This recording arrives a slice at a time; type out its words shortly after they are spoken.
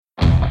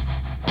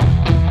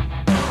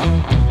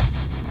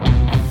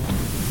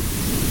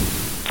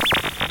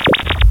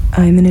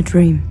I'm in a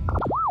dream.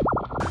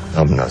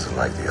 I'm nothing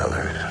like the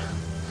others.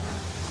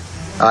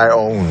 I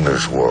own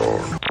this world.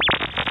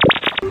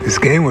 This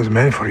game was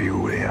meant for you,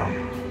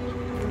 William.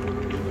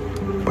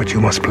 But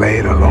you must play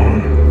it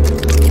alone.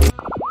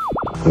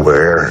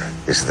 Where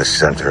is the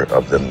center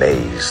of the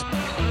maze?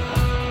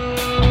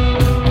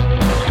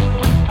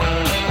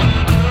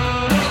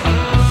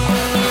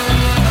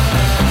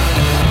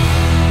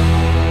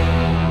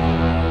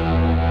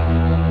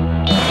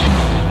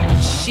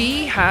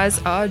 She has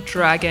a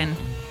dragon.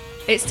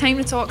 It's time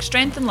to talk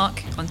strength and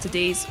luck on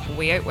today's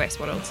Way Out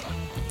Westworld.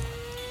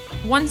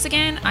 Once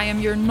again, I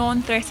am your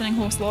non-threatening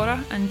host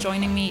Laura, and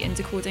joining me in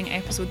decoding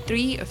episode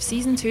 3 of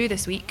season 2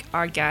 this week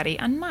are Gary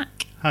and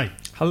Mac. Hi.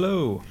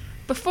 Hello.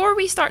 Before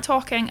we start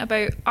talking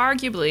about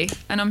arguably,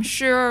 and I'm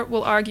sure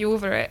we'll argue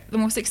over it, the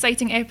most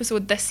exciting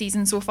episode this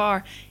season so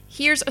far,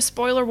 here's a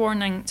spoiler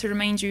warning to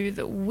remind you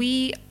that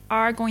we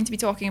are going to be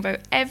talking about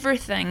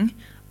everything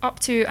up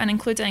to and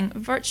including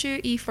Virtue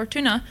e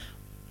Fortuna,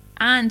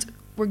 and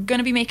we're going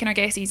to be making our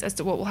guesses as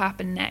to what will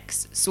happen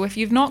next. So if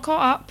you've not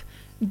caught up,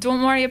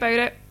 don't worry about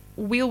it.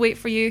 We'll wait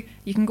for you.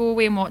 You can go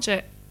away and watch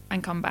it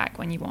and come back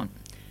when you want.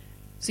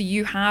 So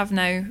you have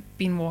now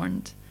been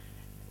warned.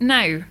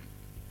 Now,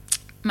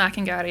 Mac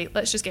and Gary,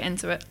 let's just get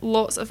into it.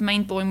 Lots of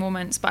mind-blowing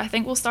moments, but I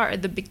think we'll start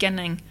at the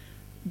beginning.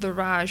 The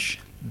Raj.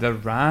 The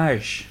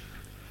Raj.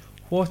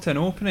 What an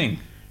opening.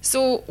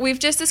 So we've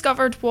just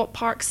discovered what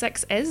Park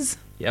 6 is.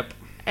 Yep.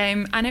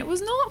 And it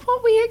was not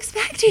what we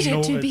expected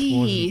it to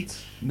be.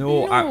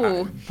 No.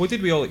 No. What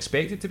did we all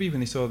expect it to be when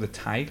they saw the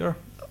tiger?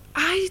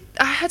 I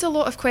had a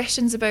lot of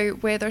questions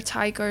about whether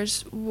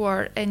tigers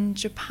were in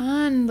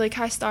Japan. Like,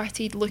 I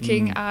started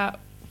looking at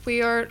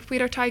where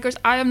are tigers.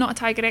 I am not a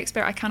tiger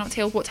expert. I cannot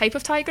tell what type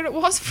of tiger it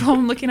was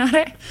from looking at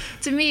it.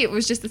 To me, it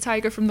was just the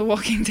tiger from The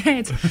Walking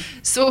Dead.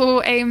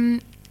 So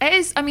it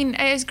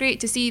is great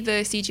to see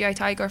the CGI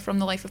tiger from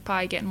The Life of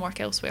Pi getting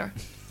work elsewhere.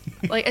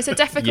 Like, it's a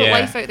difficult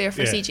life out there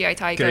for CGI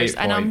tigers,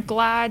 and I'm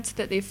glad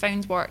that they've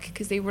found work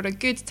because they were a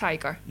good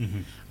tiger.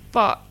 Mm-hmm.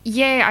 But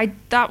yeah,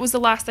 that was the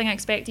last thing I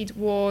expected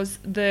was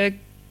the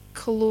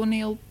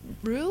colonial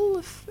rule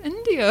of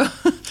India.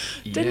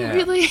 Didn't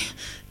really.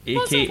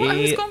 Wasn't what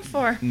I was going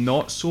for.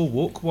 Not so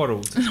woke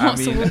world.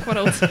 So woke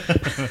world.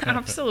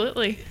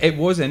 Absolutely. It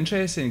was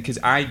interesting because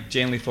I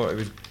generally thought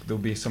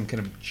there'll be some kind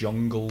of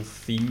jungle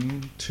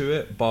theme to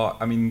it, but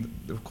I mean,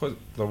 because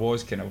there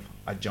was kind of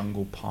a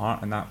jungle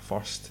part in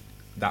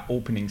that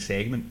opening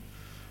segment.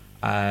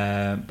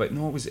 But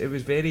no, it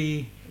was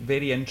very,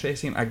 very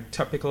interesting.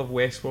 Typical of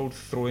Westworld,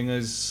 throwing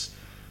us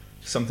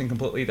something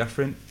completely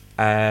different,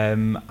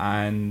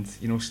 and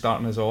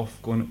starting us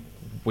off going,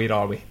 where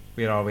are we?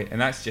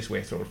 And that's just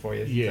Westworld for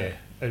you. Yeah,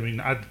 I mean,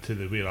 add to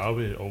the where are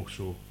we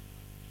also,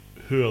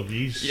 who are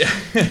these? Yeah,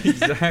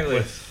 exactly.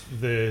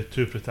 With the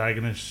two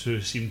protagonists who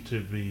seem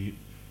to be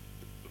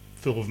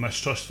full of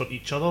mistrust for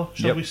each other,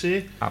 shall we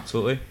say?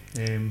 Absolutely.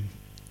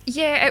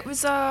 Yeah, it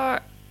was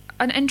an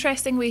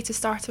interesting way to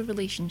start a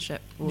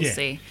relationship, we'll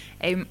say.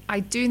 I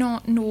do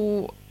not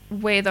know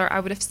whether I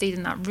would have stayed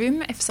in that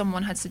room if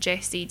someone had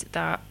suggested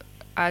that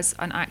as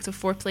an act of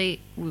foreplay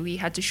we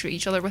had to shoot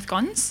each other with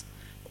guns.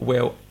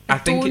 Well, I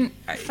don't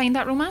find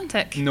that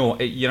romantic. No,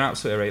 you're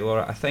absolutely right,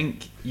 Laura. I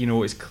think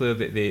it's clear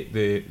that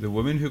the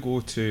women who go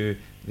to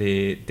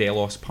the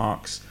Delos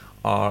parks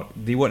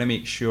they want to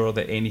make sure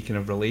that any kind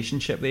of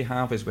relationship they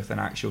have is with an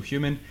actual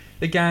human.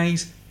 The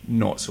guys,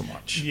 not so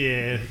much.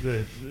 Yeah,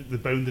 the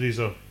boundaries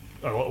are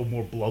a little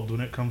more blurred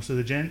when it comes to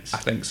the gents. I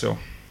think so.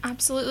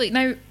 Absolutely.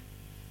 Now,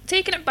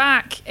 taking it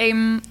back,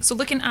 so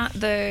looking at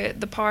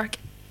the park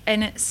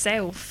in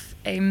itself,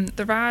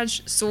 the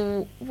Raj,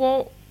 so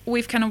what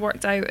we've kind of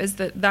worked out is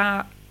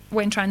that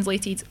when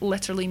translated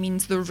literally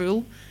means the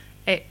rule.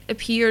 It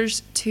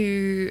appears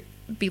to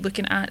be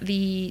looking at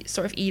the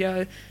sort of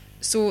era.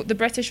 So the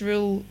British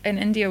rule in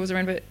India was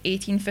around about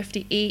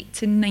 1858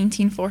 to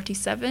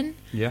 1947.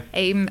 Yeah.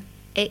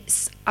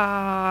 It's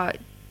a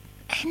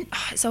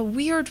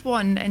weird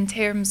one in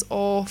terms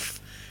of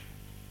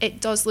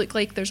it does look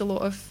like there's a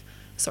lot of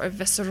sort of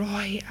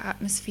viceroy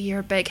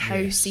atmosphere, big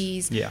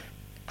houses,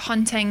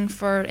 hunting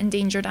for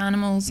endangered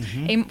animals.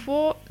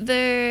 What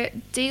the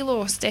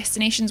Delos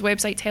Destinations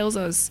website tells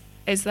us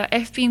is that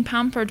if being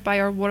pampered by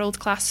our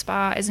world-class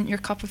spa isn't your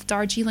cup of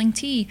Darjeeling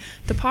tea,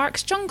 the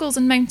park's jungles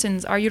and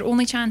mountains are your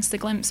only chance to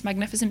glimpse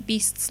magnificent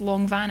beasts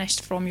long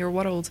vanished from your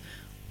world.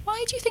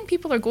 Why do you think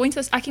people are going to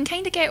this? I can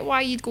kind of get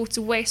why you'd go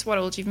to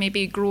Westworld. You've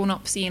maybe grown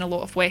up seeing a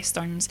lot of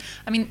westerns.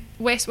 I mean,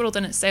 Westworld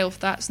in itself,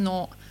 that's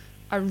not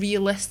a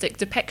realistic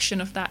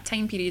depiction of that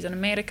time period in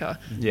America.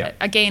 Yeah.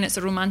 Again, it's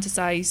a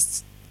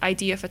romanticised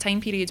idea of a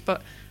time period,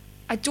 but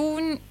I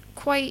don't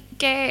quite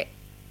get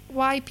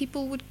why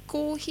people would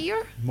go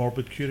here.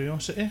 Morbid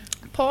curiosity?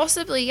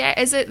 Possibly, yeah.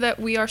 Is it that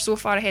we are so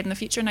far ahead in the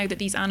future now that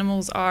these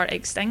animals are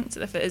extinct,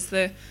 if it is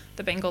the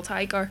Bengal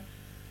tiger?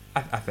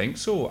 I think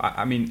so.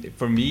 I mean,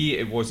 for me,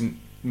 it wasn't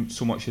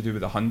so much to do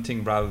with the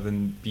hunting rather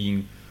than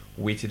being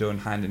weighted on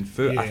hand and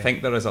foot. I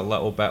think there is a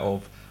little bit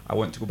of, I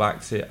want to go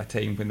back to a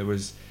time when there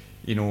was,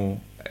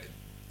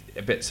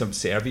 a bit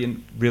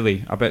subservient,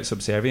 really, a bit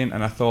subservient.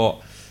 And I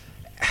thought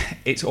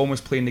it's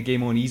almost playing the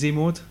game on easy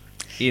mode.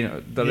 You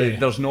know,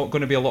 there's not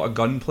going to be a lot of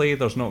gunplay.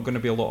 There's not going to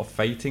be a lot of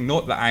fighting.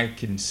 Not that I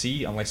can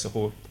see,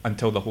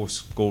 until the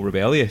hosts go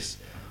rebellious.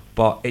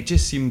 But it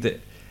just seemed that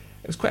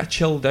it was quite a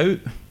chilled out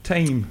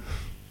time.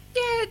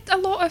 Yeah, a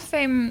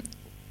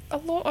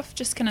lot of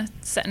just kind of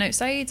sitting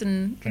outside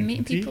and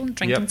meeting people and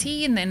drinking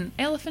tea, and then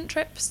elephant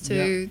trips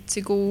to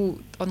go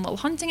on little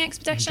hunting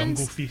expeditions.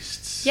 Jungle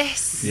feasts.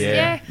 Yes.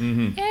 Yeah.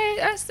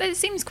 It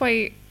seems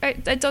quite.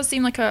 It does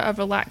seem like a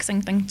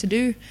relaxing thing to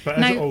do. But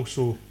is it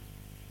also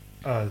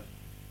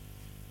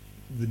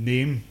the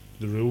name,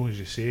 the rule, as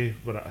you say?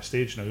 We're at a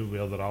stage now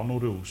where there are no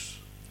rules.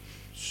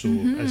 So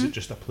is it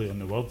just a play on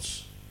the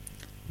words?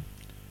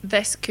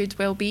 This could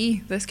well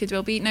be.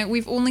 Now,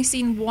 we've only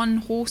seen one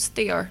host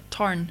there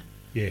turn.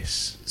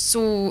 Yes.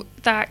 So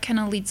that kind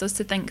of leads us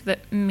to think that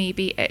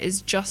maybe it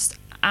is just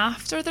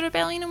after the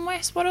rebellion in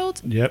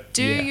Westworld. Yep.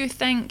 Do you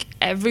think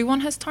everyone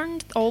has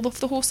turned? All of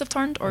the hosts have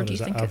turned? Or do you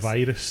is think it a it's...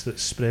 virus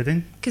that's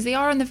spreading? Because they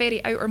are in the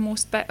very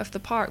outermost bit of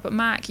the park. But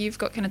Mac, you've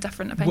got kind of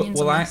different opinions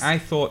Well, on this. I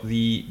thought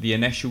the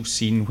initial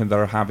scene when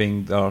they're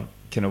having their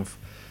kind of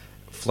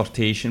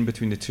flirtation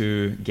between the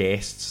two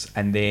guests,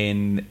 and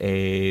then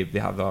they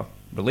have their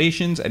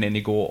relations, and then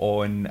they go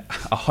on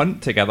a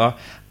hunt together.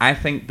 I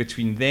think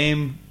between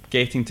them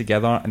getting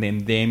together and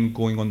then them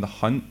going on the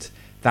hunt,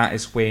 that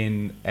is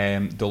when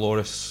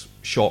Dolores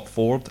shot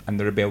forward and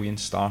the rebellion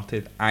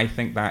started. I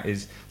think that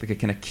is like a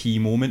kind of key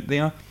moment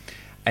there,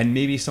 and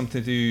maybe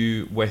something to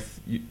do with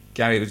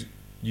Gary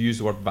used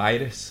the word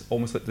virus,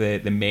 almost like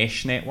the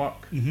mesh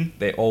network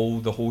that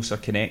all the hosts are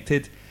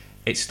connected.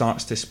 It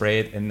starts to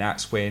spread, and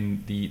that's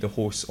when the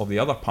hosts of the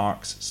other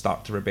parks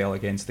start to rebel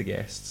against the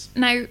guests.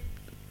 Now,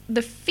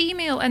 the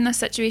female in this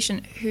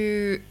situation,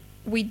 who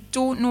we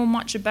don't know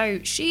much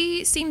about,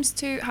 she seems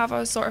to have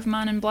a sort of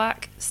Man in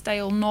Black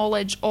style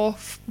knowledge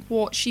of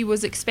what she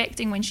was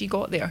expecting when she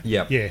got there.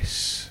 Yeah.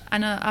 Yes.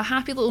 And a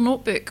happy little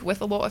notebook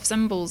with a lot of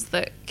symbols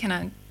that kind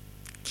of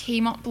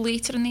came up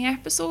later in the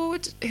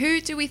episode.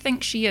 Who do we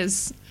think she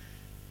is?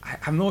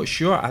 I'm not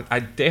sure. I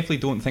definitely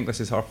don't think this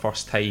is her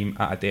first time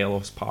at a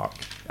Delos park.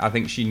 I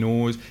think she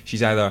knows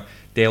she's either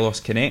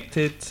Delos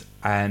connected,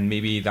 and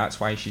maybe that's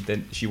why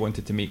she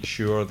wanted to make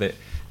sure that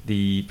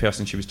the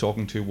person she was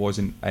talking to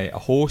wasn't a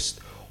host,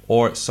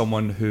 or it's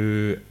someone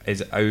who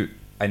is out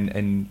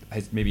and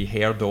has maybe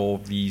heard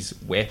of these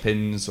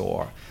weapons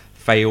or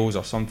files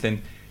or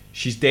something.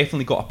 She's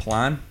definitely got a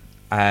plan.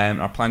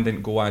 Our plan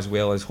didn't go as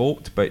well as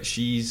hoped, but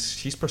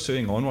she's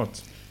pursuing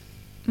onwards.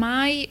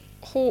 My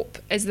hope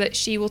is that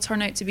she will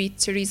turn out to be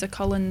Teresa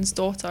Cullen's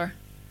daughter.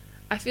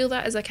 I feel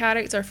that as a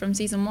character from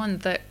season 1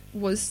 that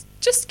was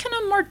just kind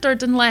of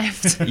murdered and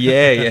left.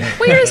 Yeah.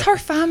 Where is her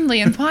family,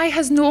 and why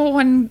has no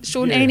one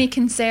shown any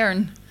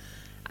concern?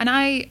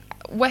 And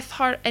with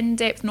her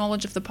in-depth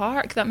knowledge of the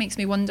park, that makes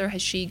me wonder,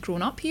 has she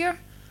grown up here?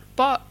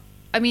 But,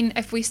 I mean,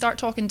 if we start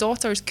talking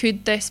daughters,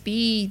 could this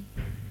be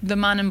the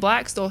Man in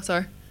Black's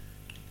daughter?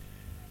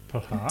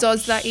 Perhaps.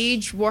 Does that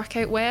age work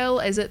out well?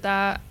 Is it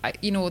that,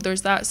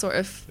 there's that sort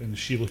of... And is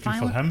she looking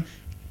for him?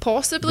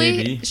 Possibly.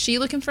 Maybe. Is she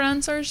looking for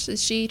answers?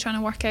 Is she trying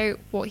to work out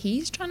what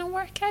he's trying to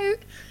work out?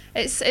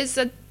 It's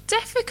a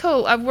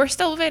difficult... we're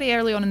still very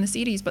early on in the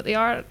series, but they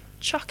are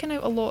chucking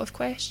out a lot of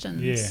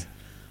questions. Yeah.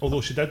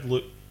 Although she did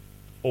look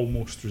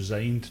almost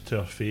resigned to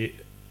her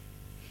fate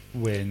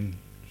when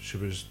she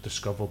was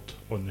discovered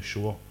on the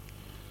shore.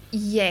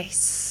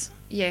 Yes.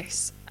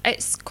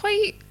 It's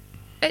quite...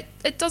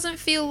 It doesn't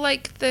feel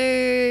like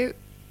the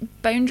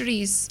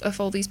boundaries of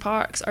all these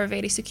parks are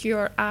very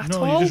secure at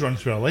all. No, you just run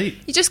through a light.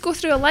 You just go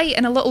through a light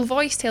and a little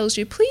voice tells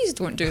you, please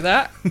don't do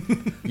that.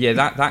 Yeah,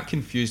 that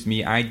confused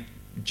me. I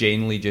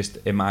genuinely just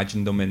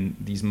imagined them in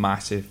these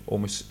massive,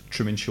 almost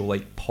Truman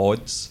Show-like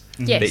pods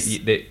Yes.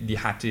 that you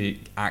had to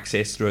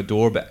access through a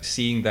door, but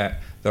seeing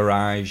that the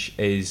Raj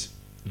is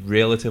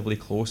relatively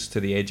close to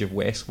the edge of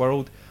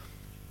Westworld,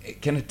 it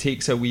kind of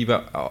takes a wee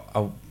bit...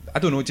 I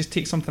don't know, it just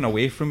takes something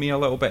away from me a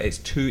little bit. It's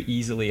too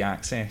easily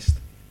accessed.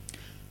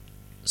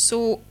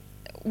 So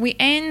we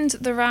end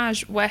the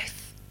Raj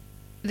with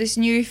this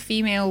new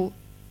female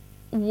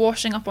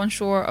washing up on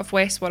shore of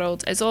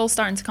Westworld. It's all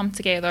starting to come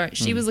together.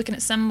 She was looking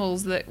at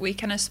symbols that we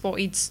kind of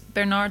spotted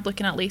Bernard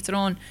looking at later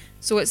on.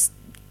 So it's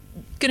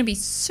going to be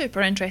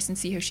super interesting to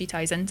see how she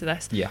ties into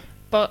this. Yeah.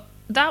 But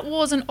that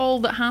wasn't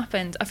all that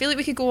happened. I feel like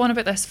we could go on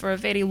about this for a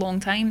very long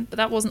time, but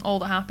that wasn't all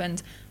that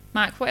happened.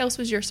 Mac, what else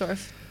was your sort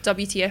of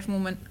WTF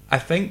moment? I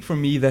think for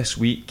me this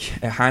week,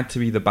 it had to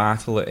be the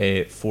battle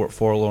at Fort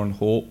Forlorn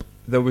Hope.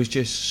 There was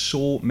just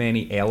so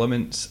many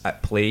elements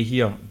at play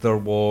here. There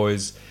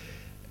was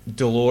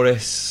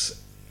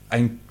Dolores,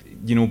 and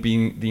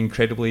being the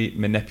incredibly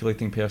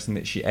manipulating person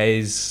that she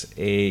is,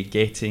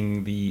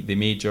 getting the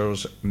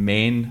Major's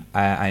men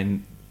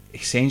and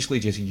essentially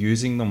just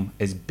using them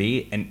as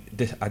bait and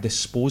a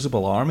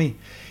disposable army.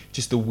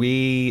 Just the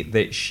way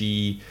that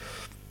she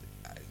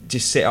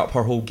just set up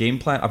her whole game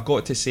plan, I've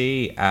got to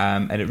say,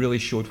 and it really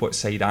showed what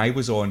side I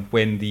was on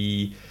when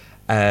the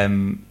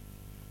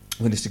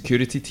when the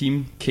security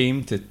team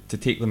came to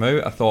take them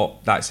out, I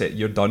thought, that's it,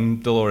 you're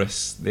done,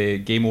 Dolores. The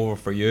game over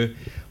for you.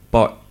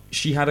 But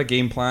she had a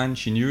game plan.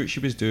 She knew what she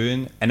was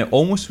doing, and it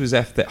almost was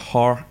as if that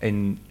her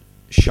and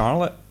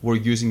Charlotte were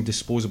using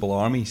disposable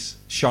armies.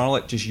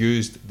 Charlotte just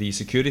used the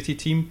security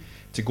team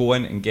to go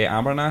in and get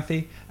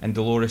Abernathy, and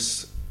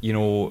Dolores,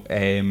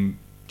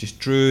 just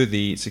drew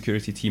the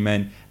security team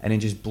in and then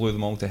just blew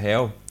them all to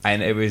hell.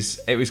 And it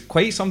was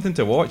quite something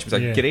to watch. It was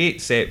a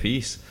great set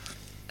piece.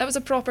 That was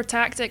a proper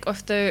tactic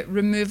of the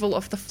removal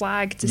of the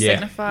flag to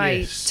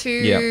signify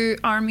two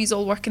armies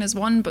all working as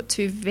one, but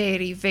two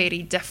very,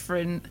 very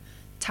different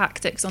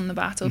tactics on the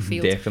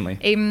battlefield.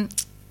 Definitely.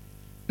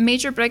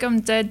 Major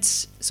Brigham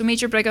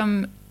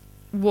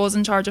was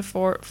in charge of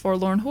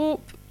Forlorn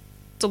Hope.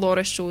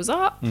 Dolores shows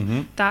up.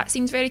 That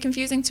seems very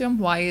confusing to him.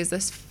 Why is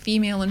this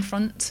female in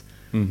front,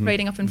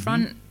 riding up in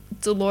front?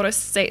 Dolores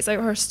sets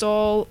out her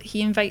stall.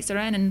 He invites her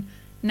in, and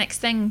next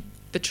thing,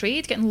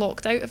 betrayed, getting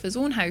locked out of his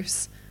own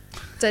house.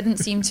 Didn't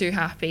seem too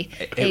happy.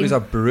 It was a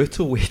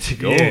brutal way to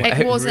go.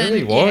 It wasn't.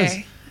 Really was.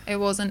 Yeah, it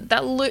wasn't.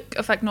 That look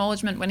of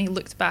acknowledgement when he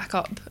looked back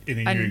up. And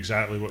he knew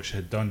exactly what she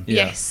had done.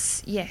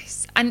 Yes.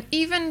 And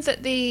even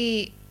that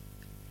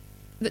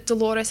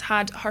Dolores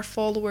had her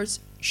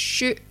followers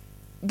shoot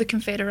the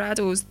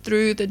Confederados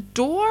through the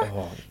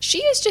door. She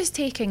is just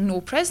taking no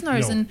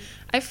prisoners. And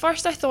at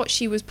first I thought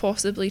she was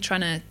possibly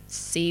trying to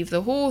save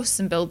the hosts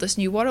and build this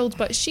new world,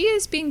 but she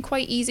is being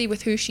quite easy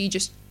with who she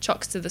just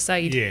chucks to the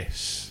side.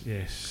 Yes.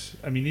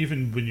 I mean,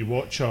 even when you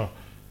watch her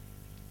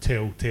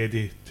tell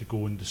Teddy to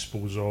go and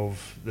dispose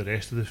of the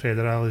rest of the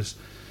Federales,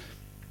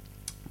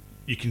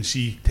 you can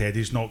see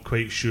Teddy's not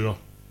quite sure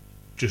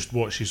just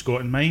what she's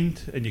got in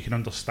mind, and you can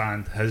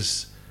understand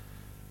his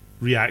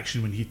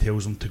reaction when he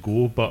tells him to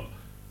go. But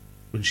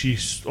when she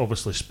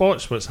obviously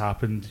spots what's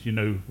happened, you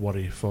now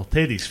worry for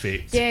Teddy's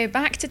fate. Yeah,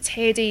 back to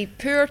Teddy.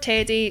 Poor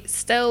Teddy,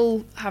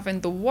 still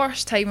having the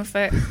worst time of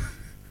it.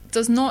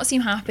 Does not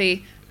seem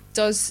happy.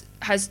 Has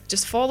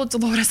just followed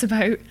Dolores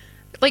about.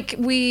 Like,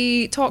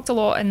 we talked a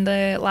lot in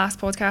the last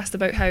podcast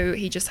about how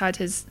he just had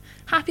his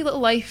happy little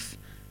life,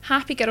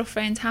 happy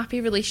girlfriend,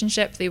 happy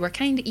relationship. They were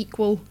kind of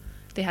equal.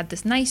 They had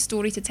this nice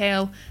story to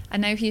tell,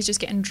 and now he's just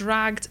getting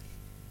dragged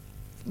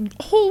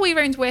whole way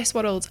around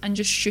Westworld and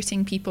just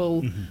shooting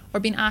people or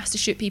being asked to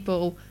shoot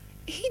people.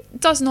 He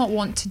does not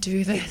want to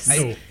do this.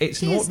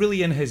 It's not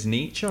really in his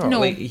nature. No.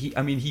 Like,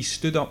 he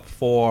stood up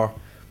for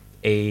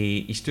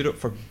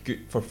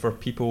for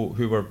people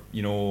who were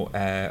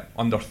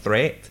under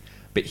threat,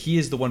 but he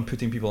is the one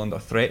putting people under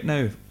threat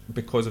now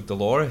because of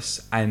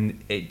Dolores,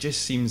 and it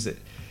just seems that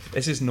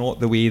this is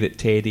not the way that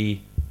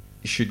Teddy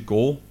should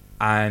go.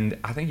 And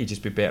I think he'd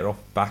just be better off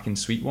back in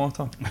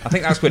Sweetwater. I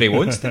think that's where he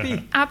wants to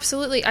be.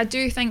 Absolutely. I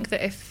do think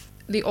that if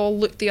they all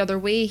looked the other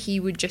way,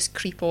 he would just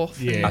creep off.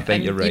 Yeah. I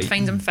think you're right. You'd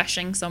find him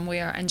fishing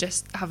somewhere and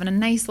just having a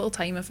nice little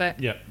time of it.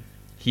 Yeah.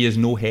 He is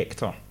no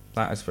Hector,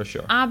 that is for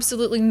sure.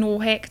 Absolutely no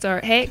Hector.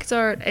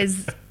 Hector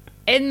is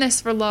in this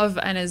for love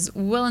and is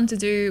willing to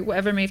do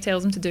whatever Maeve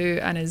tells him to do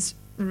and is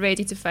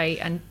ready to fight.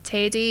 And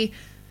Teddy,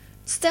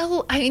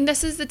 still, I mean,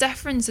 this is the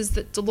difference, is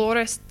that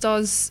Dolores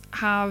does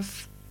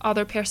have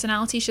other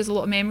personalities. She has a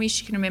lot of memories.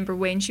 She can remember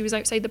when she was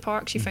outside the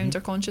park. She found her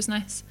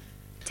consciousness.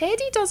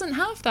 Teddy doesn't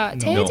have that.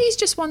 Teddy's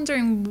just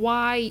wondering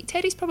why.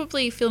 Teddy's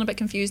probably feeling a bit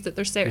confused that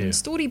there's certain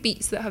story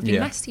beats that have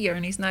been missed here,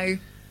 and he's now...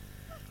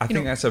 I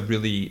think that's a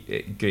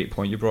really great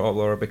point you brought up,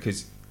 Laura,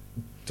 because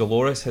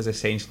Dolores has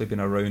essentially been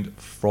around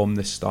from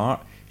the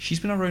start. She's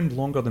been around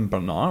longer than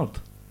Bernard.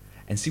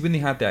 And see, when they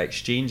had that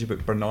exchange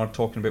about Bernard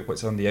talking about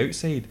what's on the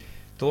outside,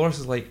 Dolores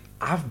is like,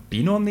 I've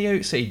been on the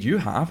outside, you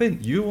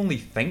haven't. You only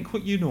think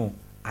what you know.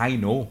 I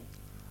know.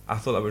 I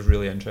thought that was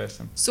really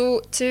interesting. So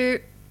to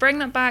bring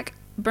that back,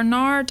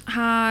 Bernard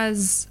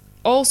has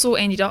also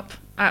ended up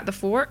at the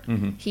fort.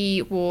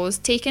 He was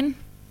taken,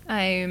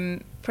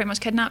 pretty much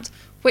kidnapped,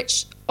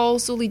 which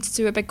also leads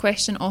to a big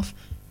question of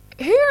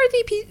who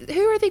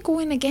are they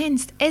going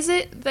against? Is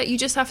it that you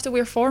just have to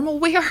wear formal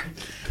wear?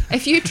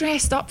 If you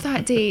dressed up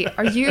that day,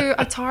 are you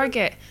a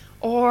target?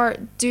 Or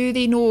do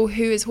they know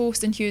who is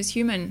host and who is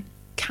human?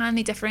 Can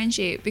they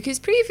differentiate? Because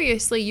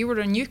previously you were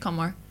a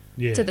newcomer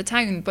to the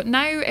town, but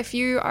now if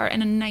you are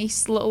in a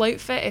nice little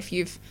outfit, if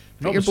you've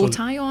put your bow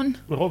tie on...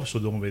 Well,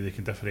 obviously the only way they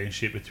can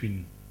differentiate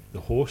between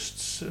the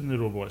hosts and the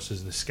robots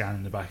is the scan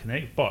in the back of the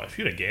neck, but if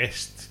you're a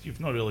guest,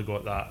 you've not really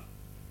got that.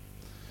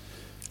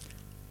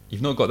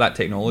 You've not got that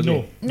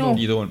technology. No.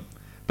 You don't.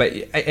 But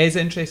it is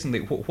interesting,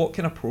 like, what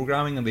kind of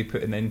programming are they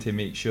putting in to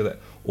make sure that,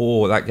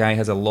 that guy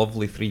has a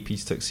lovely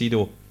 3-piece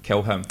tuxedo,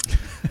 kill him?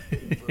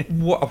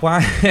 Why?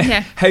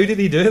 Yeah. How did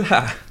he do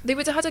that? They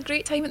would have had a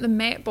great time at the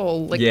Met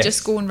Ball,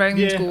 just going round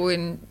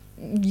going,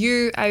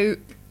 you out,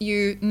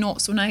 you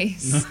not so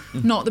nice,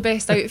 not the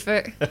best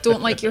outfit,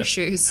 don't like your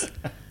shoes.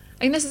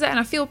 I mean, this is it, and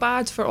I feel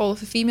bad for all of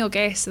the female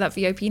guests at that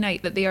VIP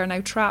night that they are now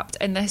trapped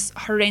in this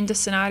horrendous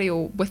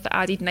scenario with the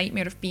added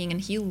nightmare of being in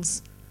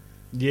heels.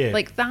 Yeah.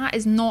 Like, that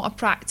is not a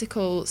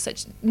practical...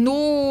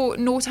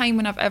 No time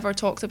when I've ever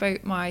talked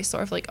about my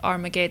sort of like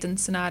Armageddon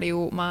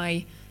scenario,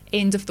 my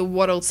end of the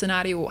world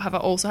scenario, have I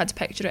also had to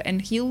picture it in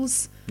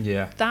heels?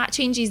 Yeah. That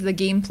changes the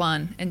game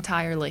plan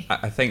entirely.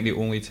 I think the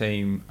only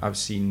time I've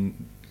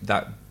seen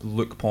that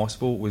look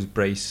possible was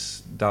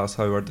Bryce Dallas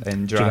Howard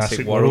in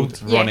Jurassic World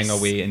running Yes.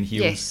 away in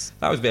heels. Yes.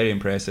 That was very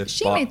impressive.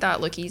 She but made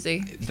that look easy.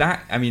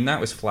 that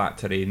was flat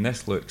terrain.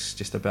 This looks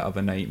just a bit of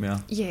a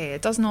nightmare. Yeah,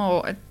 it does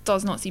not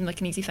seem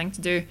like an easy thing to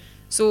do.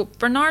 So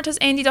Bernard has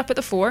ended up at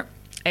the fort,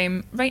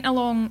 right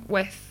along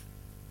with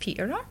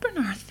Peter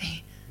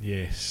Abernathy.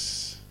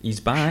 Yes. He's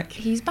back.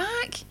 He's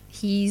back.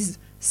 He's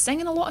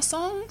singing a lot of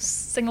songs,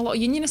 singing a lot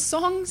of Unionist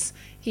songs.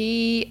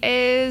 He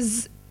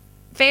is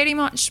very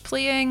much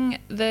playing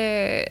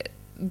the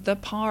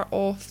part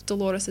of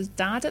Dolores'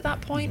 dad at that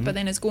point, but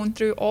then is going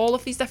through all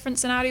of these different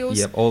scenarios.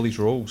 Yep, all these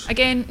roles.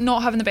 Again,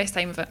 not having the best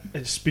time of it.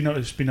 It's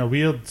been a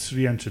weird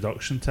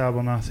reintroduction to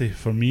Abernathy.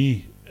 For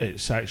me,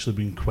 it's actually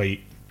been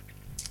quite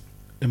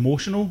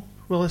emotional,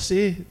 will I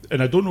say?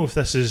 And I don't know if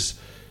this is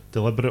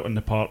deliberate on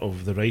the part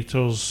of the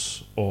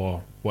writers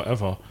or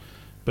whatever,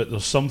 but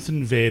there's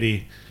something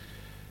very,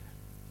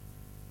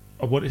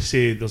 I want to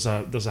say there's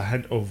a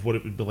hint of what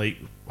it would be like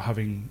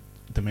having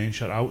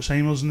dementia or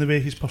Alzheimer's in the way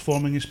he's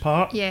performing his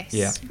part. Yes.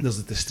 Yeah. There's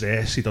the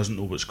distress, he doesn't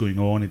know what's going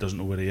on, he doesn't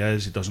know where he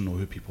is, he doesn't know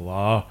who people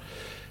are.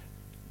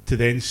 To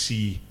then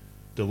see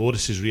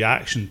Dolores'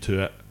 reaction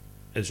to it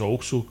is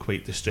also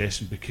quite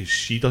distressing because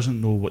she doesn't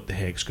know what the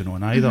heck's going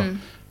on either.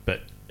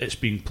 But it's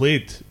being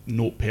played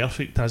note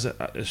perfect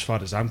as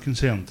far as I'm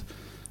concerned.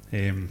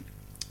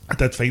 I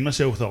did find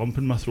myself with a lump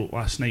in my throat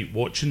last night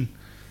watching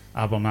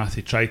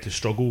Abernathy try to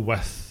struggle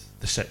with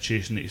the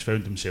situation that he's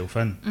found himself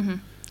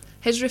in.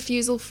 His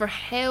refusal for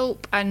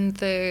help and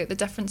the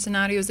different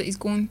scenarios that he's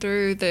going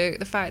through, the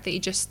fact that he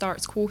just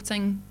starts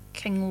quoting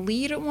King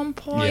Lear at one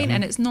point, Yeah.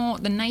 and it's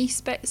not the nice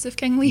bits of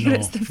King Lear, No.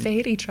 it's the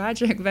very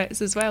tragic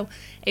bits as well.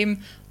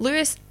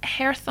 Lewis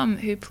Hertham,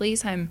 who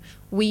plays him,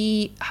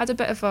 we had a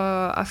bit of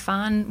a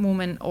fan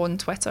moment on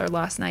Twitter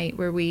last night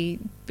where we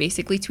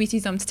basically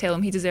tweeted him to tell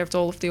him he deserved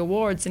all of the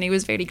awards, and he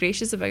was very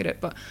gracious about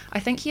it. But I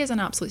think he is an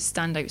absolute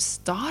standout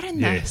star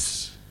in this.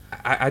 Yes.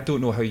 I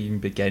don't know how you even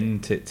begin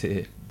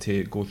to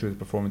go through the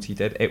performance he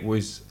did. It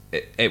was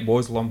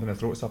lump in the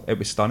throat stuff. It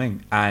was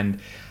stunning, and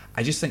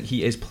I just think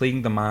he is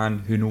playing the man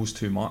who knows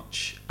too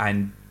much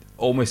and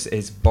almost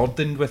is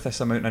burdened with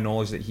this amount of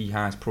knowledge that he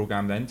has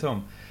programmed into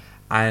him.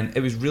 And it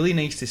was really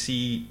nice to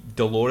see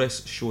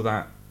Dolores show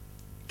that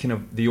kind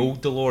of the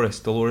old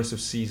Dolores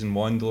of season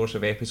 1, Dolores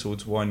of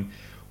episodes 1,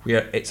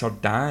 where it's her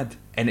dad,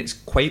 and it's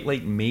quite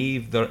like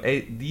Maeve.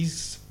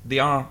 They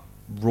are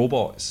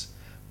robots,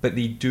 but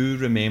they do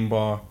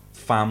remember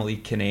family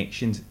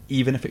connections,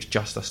 even if it's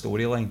just a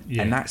storyline.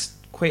 Yeah. And that's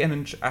quite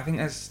I think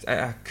that's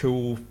a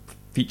cool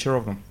feature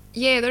of them.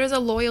 Yeah, there is a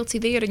loyalty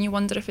there, and you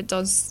wonder if it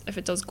does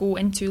go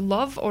into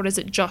love, or is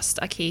it just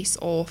a case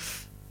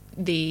of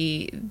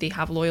they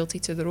have loyalty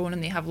to their own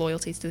and they have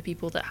loyalty to the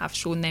people that have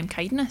shown them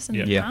kindness in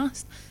the Yeah.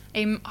 past.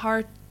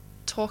 Her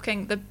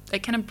talking,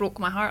 it kind of broke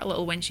my heart a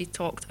little when she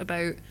talked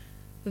about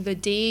the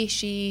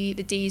days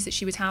that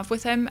she would have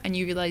with him, and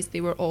you realise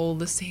they were all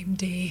the same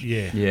day.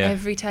 Yeah.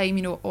 Every time,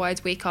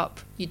 I'd wake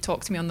up, you'd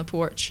talk to me on the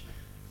porch,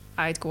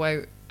 I'd go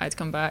out, I'd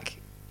come back,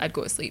 I'd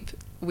go to sleep.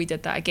 We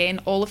did that again.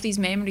 All of these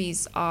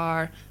memories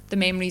are the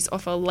memories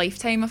of a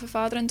lifetime of a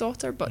father and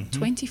daughter, but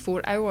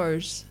 24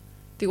 hours.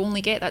 They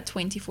only get that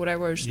 24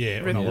 hours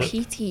Yeah, on a loop.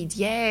 repeated.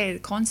 Yeah,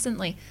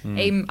 constantly.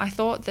 I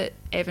thought that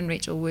Evan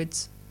Rachel Wood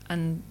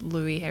and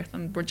Louis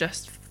Hertham were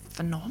just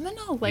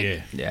phenomenal.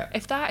 Yeah.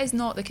 If that is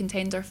not the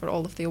contender for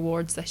all of the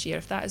awards this year,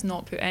 if that is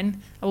not put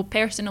in, I will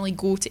personally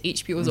go to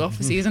HBO's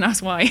offices and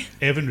ask why.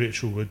 Evan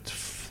Rachel Wood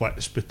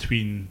flits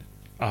between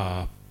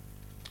a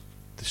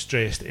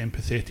distressed,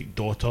 empathetic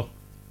daughter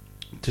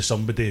to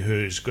somebody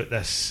who's got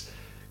this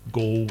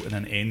goal and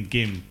an end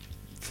game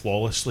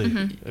flawlessly.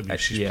 I mean,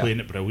 she's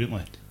playing it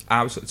brilliantly.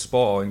 Absolutely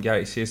spot on.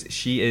 Gary says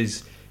she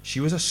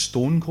was a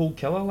stone cold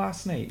killer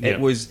last night. Yeah. It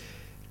was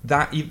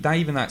that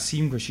that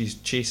scene where she's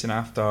chasing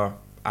after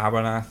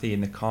Abernathy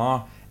in the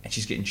car and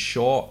she's getting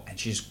shot, and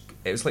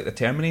it was like the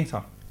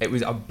Terminator. It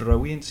was a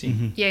brilliant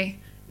scene. Yeah.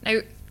 Now,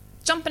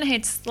 jumping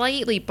ahead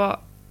slightly,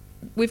 but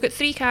we've got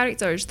 3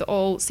 characters that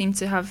all seem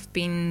to have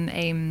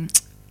been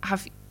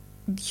have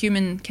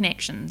human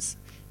connections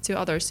to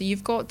others. So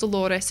you've got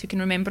Dolores, who can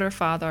remember her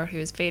father, who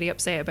is very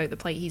upset about the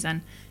plight he's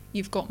in.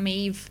 You've got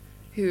Maeve,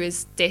 who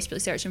is desperately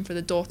searching for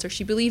the daughter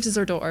she believes is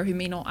her daughter, who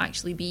may not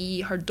actually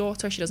be her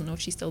daughter. She doesn't know if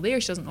she's still there.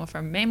 She doesn't know if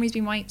her memory's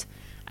been wiped.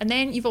 And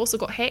then you've also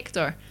got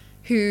Hector,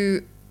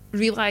 who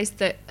realised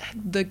that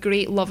the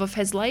great love of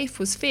his life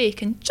was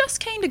fake and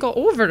just kind of got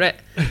over it.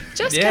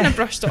 Just kind of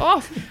brushed it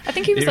off. I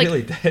think he was He like,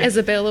 really did.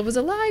 Isabella was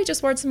a lie,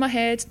 just words in my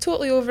head,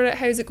 totally over it.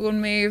 How's it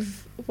going,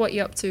 Maeve? What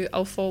you up to?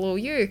 I'll follow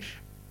you.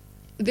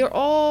 They're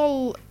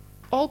all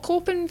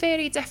cope in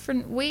very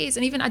different ways,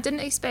 and even I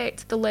didn't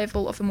expect the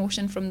level of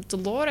emotion from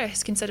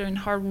Dolores, considering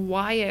her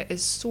Wyatt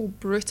is so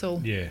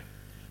brutal. Yeah.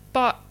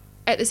 But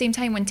at the same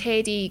time, when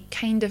Teddy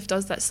kind of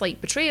does that slight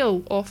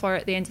betrayal of her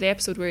at the end of the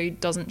episode where he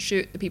doesn't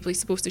shoot the people he's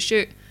supposed to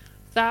shoot,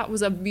 that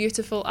was a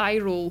beautiful eye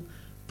roll.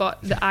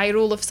 But the eye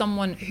roll of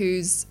someone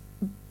whose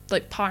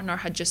like partner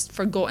had just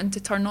forgotten to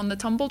turn on the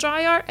tumble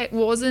dryer. It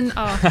wasn't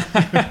a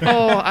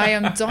I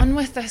am done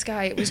with this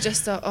guy. It was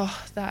just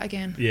that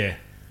again. Yeah.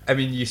 I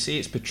mean, you say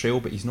it's betrayal,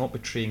 but he's not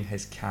betraying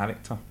his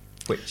character,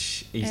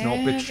 which he's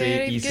not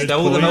betraying. He's good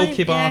still the point.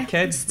 Milky Bar Yeah,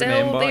 kid. still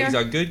Remember, there. he's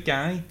a good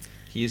guy.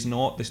 He is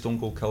not the Stone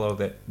Cold Killer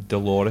that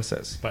Dolores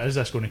is. But is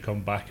this going to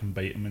come back and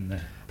bite him in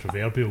the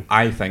proverbial?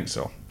 I think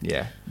so.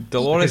 Yeah,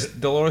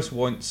 Dolores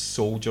wants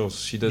soldiers.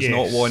 She does Yes.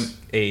 not want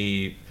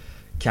a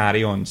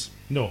carry-ons.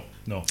 No.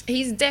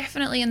 He's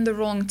definitely in the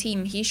wrong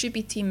team. He should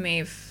be Team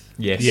Maeve.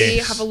 Yes. They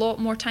Yes. have a lot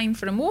more time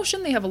for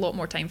emotion. They have a lot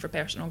more time for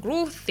personal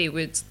growth. They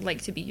would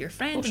like to be your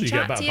friend Also, and you get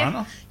a chat bit to of you.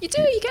 banter. You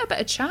do. You get a bit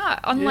of chat.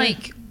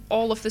 Unlike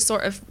all of the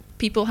sort of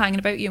people hanging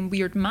about you in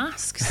weird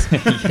masks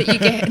that you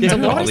get in Yeah,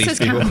 not all these Dolores'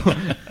 people.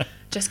 camp.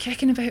 Just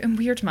kicking about in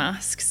weird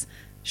masks,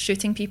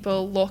 shooting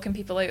people, locking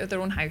people out of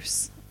their own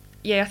house.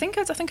 Yeah, I think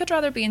I'd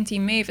rather be in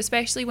Team Maeve,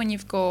 especially when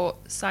you've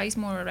got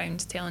Sizemore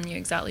around telling you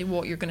exactly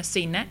what you're going to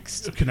say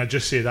next. Can I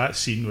just say that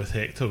scene with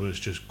Hector was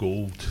just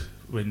gold.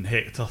 When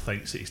Hector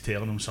thinks that he's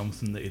telling him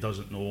something that he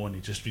doesn't know and he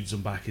just reads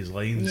him back his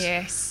lines.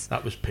 Yes.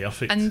 That was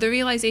perfect. And the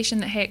realisation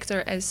that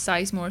Hector is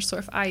Sizemore's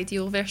sort of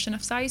ideal version of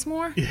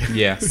Sizemore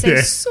Yeah.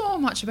 says so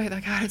much about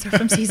that character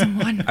from season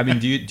 1. I mean,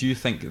 do you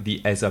think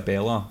the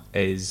Isabella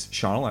is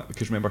Charlotte?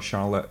 Because remember,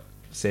 Charlotte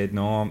said,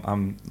 "No,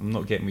 I'm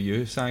not getting with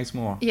you,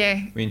 Sizemore.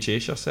 Yeah. We can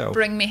chase yourself."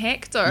 Bring me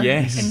Hector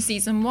Yes. in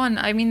season 1.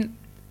 I mean,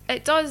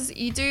 it does,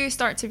 you do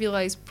start to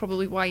realise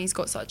probably why he's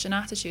got such an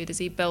attitude, is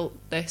he built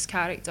this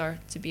character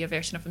to be a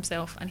version of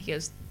himself, and he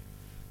is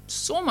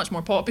so much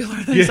more popular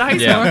than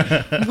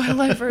Sizemore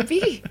will ever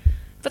be.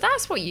 But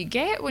that's what you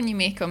get when you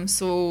make him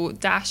so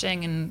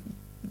dashing and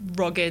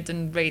rugged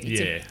and ready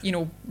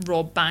to,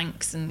 rob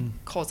banks and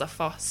cause a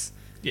fuss.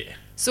 yeah.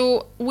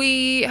 So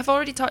we have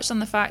already touched on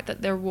the fact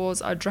that there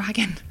was a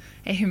dragon,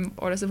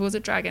 or a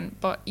supposed dragon.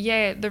 But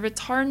yeah, the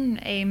return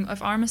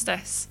of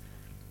Armistice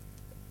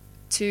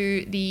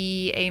to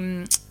the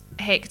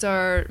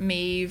Hector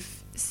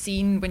Maeve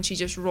scene when she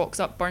just rocks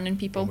up burning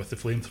people With the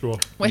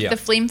flamethrower. with Yeah. the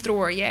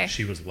flamethrower. Yeah,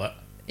 She was lit.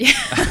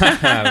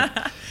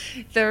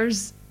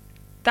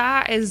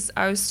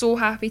 I was so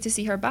happy to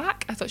see her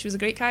back. I thought she was a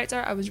great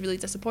character. I was really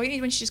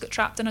disappointed when she just got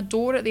trapped in a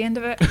door at the end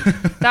of it.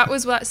 That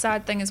was that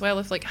sad thing as well,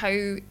 of like how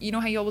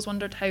you always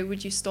wondered how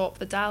would you stop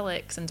the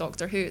Daleks in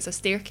Doctor Who? It's a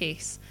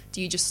staircase.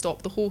 Do you just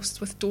stop the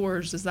hosts with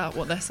doors? Is that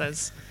what this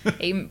is?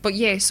 But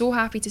yeah, so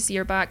happy to see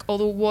her back,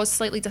 although was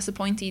slightly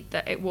disappointed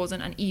that it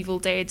wasn't an Evil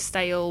Dead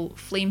style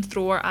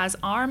flamethrower as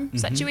arm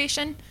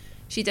situation.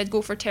 She did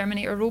go for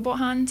Terminator robot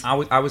hand.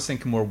 I was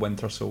thinking more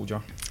Winter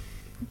Soldier.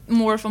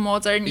 More of a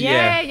modern,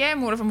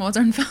 more of a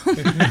modern film.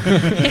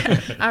 Yeah,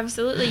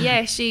 absolutely,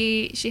 yeah.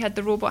 She had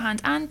the robot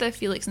hand and the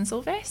Felix and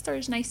Sylvester.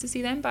 It's nice to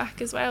see them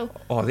back as well.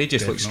 Oh, they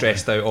just look Definitely.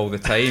 stressed out all the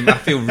time. I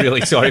feel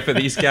really sorry for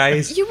these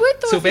guys. You would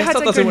though. If you Sylvester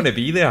had doesn't want to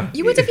be there.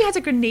 You would if you had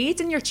a grenade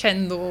in your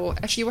chin though.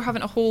 If you were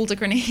having to hold a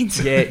grenade.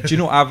 Yeah, do you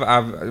know,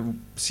 I've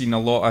seen a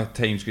lot of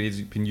times grenades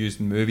been used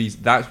in movies.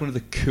 That's one of the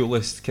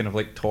coolest kind of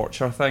like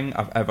torture thing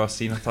I've ever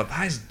seen. I thought,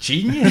 that is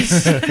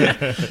genius.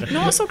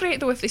 Not so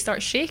great though if they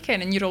start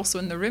shaking and you're also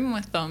in the room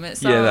with them.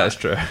 It's Yeah, that's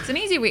true. It's an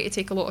easy way to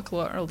take a lot of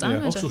collateral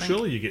damage. Also, I think.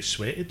 surely you get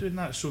sweated doing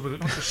that so that it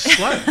not just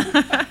slip.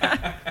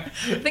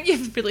 I think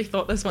you've really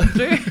thought this one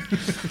through.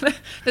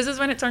 This is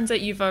when it turns out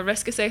you've a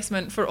risk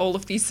assessment for all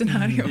of these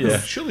scenarios. Yeah.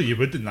 Surely you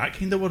would in that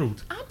kind of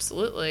world.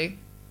 Absolutely.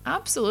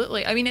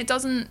 I mean, it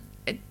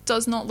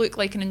does not look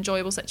like an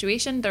enjoyable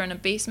situation. They're in a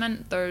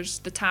basement. There's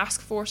the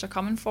task force are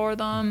coming for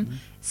them.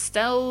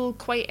 Still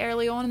quite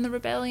early on in the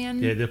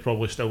rebellion. Yeah, they're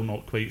probably still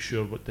not quite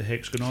sure what the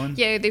heck's going on.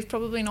 Yeah, they've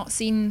probably not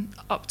seen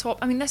up top.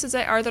 I mean, this is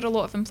it. Are there a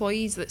lot of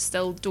employees that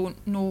still don't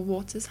know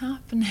what is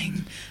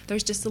happening?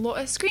 There's just a lot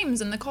of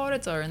screams in the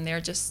corridor and they're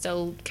just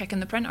still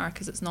kicking the printer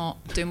because it's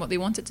not doing what they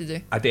want it to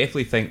do. I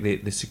definitely think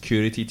the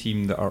security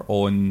team that are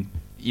on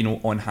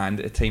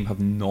hand at the time have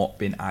not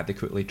been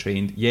adequately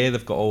trained. Yeah,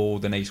 they've got all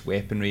the nice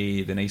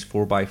weaponry, the nice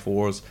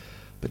 4x4s,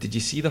 but did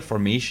you see the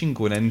formation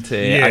going into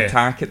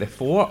attack at the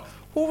fort?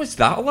 What was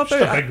that all Just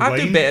a about? big I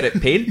do line. better at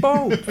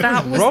paintball.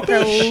 That was rubbish.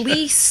 the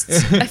least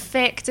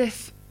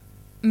effective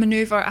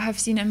maneuver I have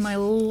seen in my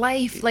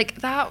life.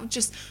 Like that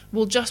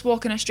will just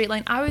walk in a straight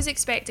line. I was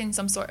expecting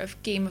some sort of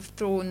Game of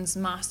Thrones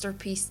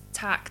masterpiece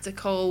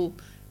tactical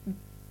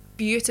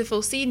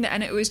beautiful scene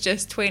and it was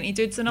just 20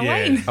 dudes in a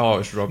line. Oh,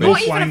 it's rubbish.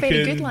 Not even a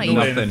very good line. No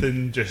Nothing.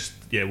 anything, just,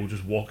 we'll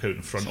just walk out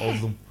in front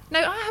of them.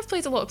 Now I have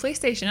played a lot of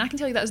PlayStation and I can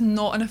tell you that is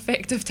not an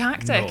effective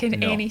tactic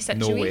in any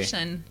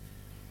situation.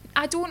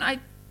 I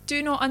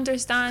do not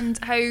understand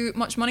how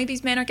much money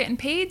these men are getting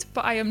paid,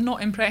 but I am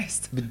not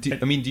impressed. But do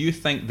you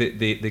think that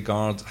the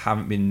guards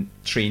haven't been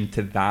trained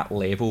to that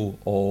level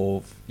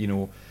of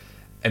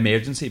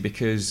emergency?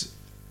 Because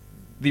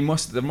there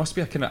must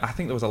be a kind of, I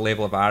think there was a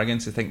level of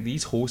arrogance to think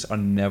these hosts are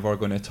never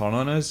going to turn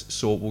on us,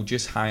 so we'll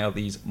just hire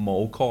these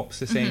mall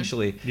cops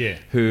essentially,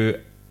 who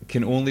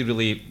can only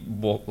really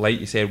like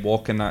you said,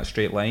 walk in that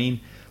straight line.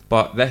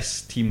 But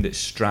this team that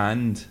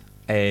Strand,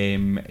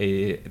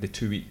 the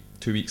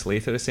 2 weeks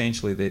later,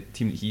 essentially the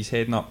team that he's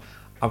heading up,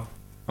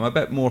 I'm I'm a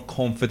bit more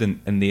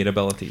confident in their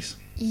abilities.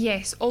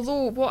 Yes,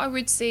 although what I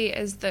would say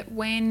is that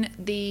when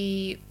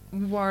they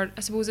were,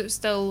 I suppose it was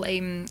still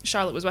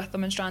Charlotte was with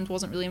them and Strand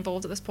wasn't really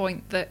involved at this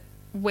point, that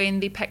when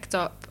they picked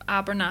up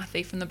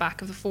Abernathy from the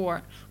back of the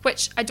fort,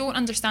 which I don't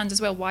understand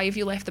as well, why have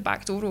you left the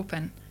back door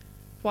open?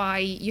 Why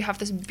you have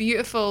this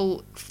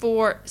beautiful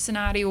fort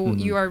scenario,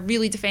 you are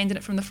really defending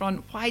it from the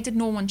front, why did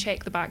no one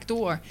check the back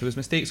door? There was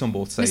mistakes on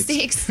both sides.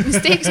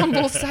 Mistakes on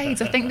both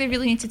sides. I think they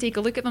really need to take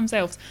a look at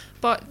themselves.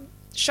 But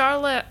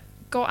Charlotte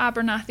got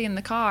Abernathy in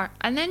the car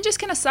and then just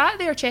kind of sat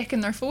there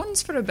checking their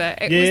phones for a bit.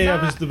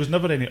 There was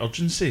never any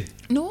urgency.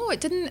 No, it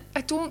didn't.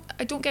 I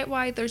don't get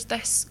why there's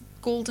this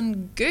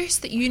golden goose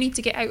that you need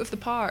to get out of the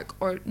park,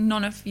 or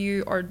none of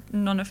you or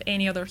none of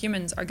any other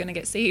humans are going to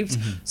get saved.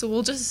 So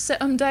we'll just sit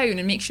him down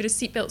and make sure his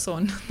seatbelt's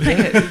on.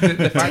 Yeah,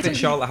 the fact that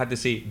Charlotte had to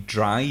say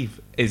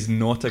drive is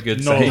not a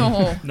good sign.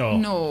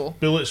 No.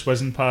 Bullets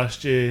whizzing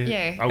past you.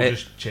 Yeah. I'll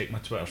just check my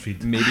Twitter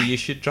feed. Maybe you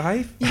should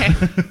drive. Yeah.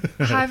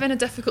 Having a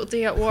difficult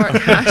day at work.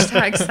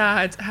 Hashtag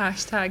sad.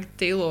 Hashtag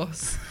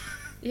Delos.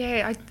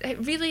 Yeah, it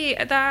really,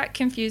 that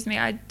confused me.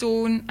 I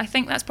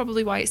think that's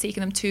probably why it's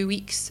taken them 2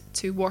 weeks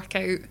to work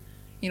out,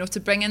 to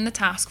bring in the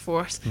task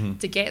force,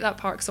 to get that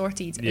park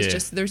sorted. It's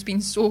just, there's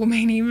been so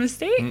many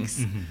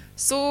mistakes.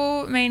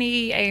 So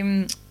many,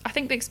 I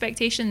think the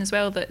expectation as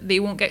well that they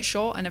won't get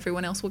shot and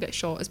everyone else will get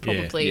shot is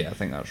probably I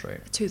think that's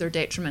right, to their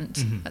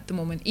detriment at the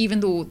moment. Even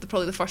though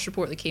probably the first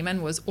report that came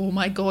in was, oh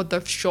my God,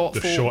 they've shot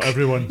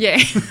everyone.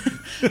 Yeah.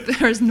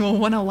 There's no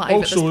one alive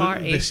at this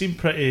party. Also, they seem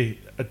pretty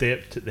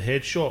adept at the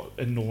headshot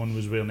and no one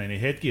was wearing any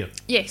headgear.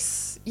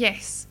 Yes.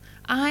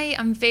 I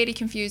am very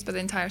confused by the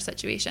entire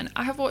situation.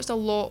 I have watched a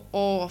lot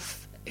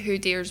of Who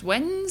Dares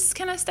Wins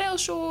kind of style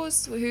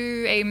shows,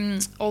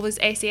 all those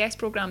SAS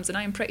programs, and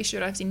I am pretty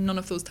sure I've seen none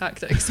of those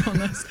tactics on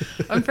this.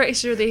 I'm pretty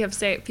sure they have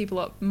set people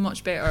up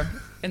much better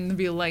in the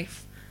real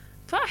life.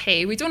 But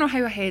hey, we don't know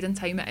how ahead in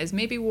time it is.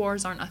 Maybe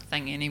wars aren't a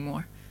thing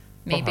anymore.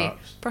 Maybe.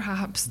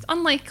 Perhaps.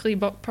 Unlikely,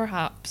 but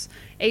perhaps.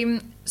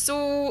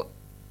 So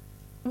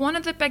one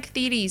of the big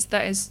theories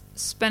that is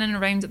spinning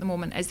around at the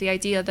moment is the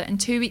idea that in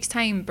 2 weeks'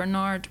 time,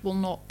 Bernard will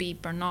not be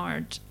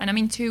Bernard. And I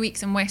mean 2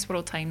 weeks in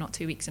Westworld time, not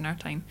 2 weeks in our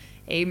time.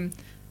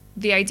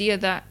 The idea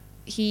that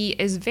he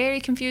is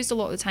very confused a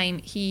lot of the time.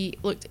 He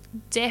looked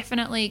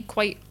definitely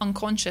quite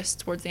unconscious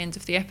towards the end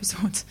of the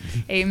episode.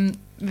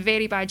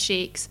 Very bad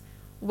shakes.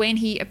 When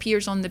he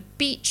appears on the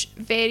beach,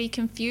 very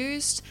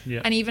confused. Yeah.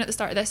 And even at the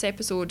start of this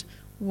episode,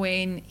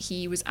 when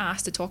he was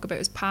asked to talk about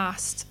his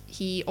past,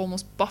 he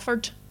almost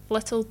buffered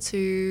little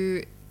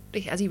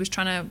as he was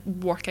trying to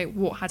work out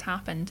what had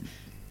happened.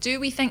 Do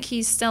we think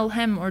he's still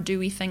him, or do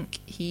we think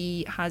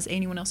he has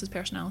anyone else's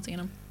personality in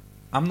him?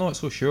 I'm not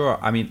so sure.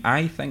 I mean,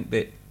 I think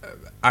that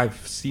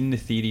I've seen the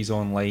theories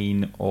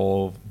online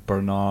of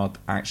Bernard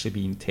actually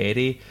being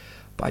Teddy,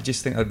 but I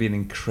just think that'd be an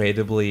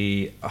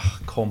incredibly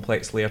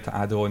complex layer to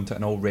add on to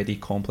an already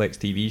complex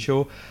TV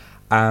show.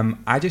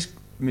 I just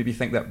maybe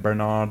think that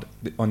Bernard,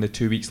 on the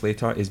 2 weeks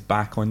later, is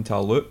back onto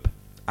a loop,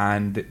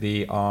 and that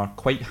they are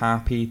quite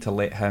happy to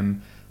let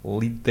him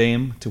lead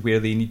them to where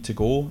they need to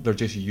go. They're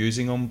just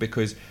using him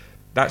because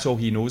that's all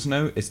he knows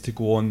now, is to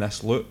go on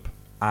this loop.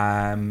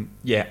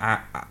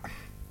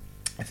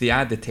 If they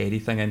add the Teddy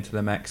thing into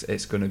the mix,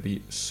 it's going to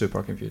be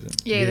super confusing.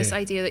 Yeah, this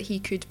idea that he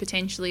could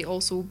potentially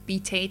also be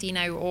Teddy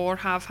now, or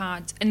have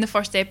had, in the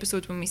first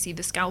episode when we see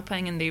the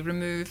scalping and they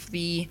remove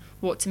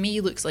what to me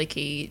looks like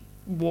a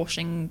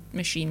washing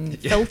machine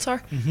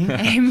filter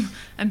and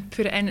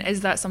put it in,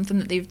 is that something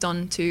that they've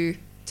done to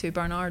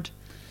Bernard?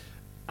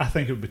 I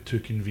think it would be too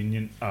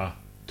convenient a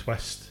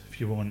twist, if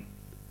you want.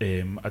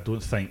 I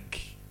don't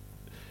think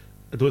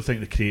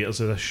the creators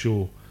of this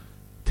show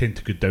tend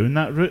to go down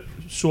that route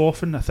so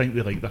often. I think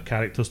they like their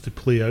characters to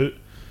play out.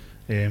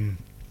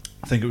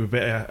 I think it would be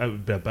a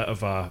bit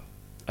of a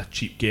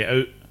cheap get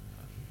out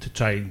to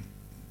try and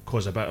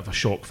cause a bit of a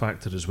shock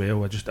factor as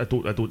well. I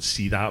don't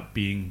see that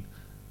being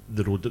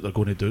the road that they're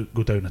going to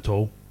go down at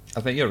all. I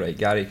think you're right,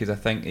 Gary, because I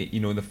think,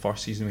 in the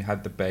first season we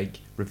had the big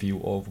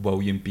reveal of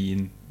William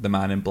being the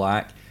Man in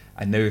Black,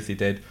 and now if they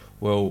did,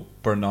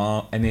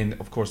 Bernard, and then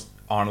of course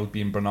Arnold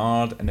being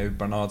Bernard, and now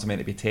Bernard's meant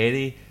to be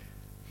Teddy.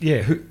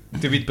 Yeah.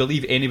 Do we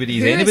believe anybody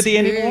is anybody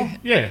anymore?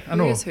 Yeah, I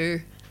know. Who is who?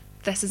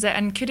 This is it.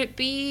 And could it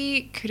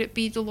be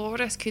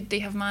Dolores? Could they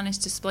have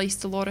managed to splice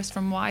Dolores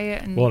from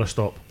Wyatt? And Laura,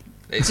 stop.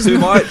 It's too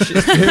much.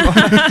 It's too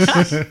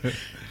much.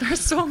 There's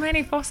so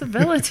many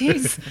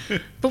possibilities.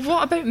 But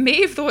what about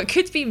Maeve, though? It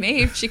could be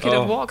Maeve. She could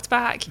have walked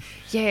back.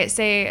 Yeah, it's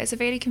a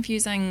very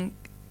confusing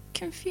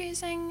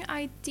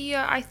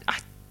idea. I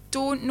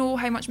don't know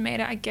how much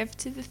merit I give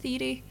to the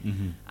theory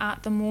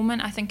at the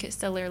moment. I think it's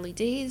still early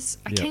days.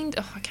 I kind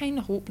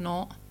of hope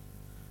not.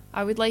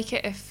 I would like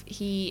it if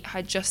he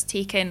had just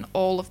taken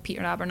all of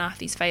Peter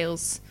Abernathy's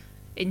files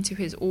into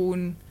his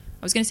own,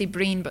 I was going to say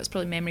brain, but it's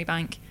probably memory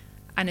bank,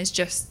 and is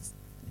just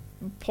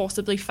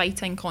possibly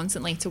fighting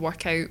constantly to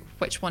work out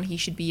which one he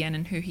should be in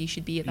and who he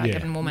should be at that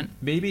given moment.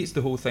 Maybe it's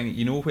the whole thing,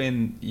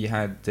 when you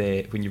had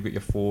when you've got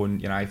your phone,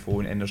 your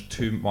iPhone, and there's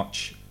too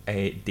much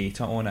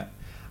data on it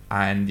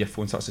and your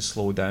phone starts to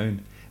slow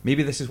down.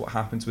 maybe this is what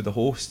happens with the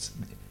hosts.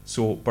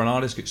 So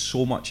Bernard has got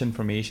so much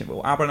information.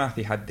 Well,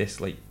 Abernathy had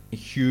this like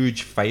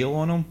huge file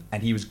on him,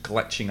 and he was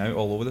glitching out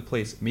all over the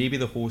place. Maybe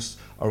the hosts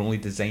are only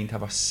designed to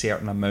have a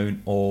certain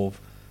amount of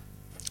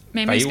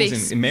Memory files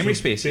space. in memory So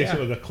space.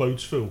 Basically, Yeah. the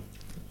cloud's full.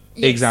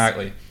 Yes.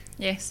 Exactly.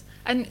 Yes.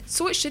 And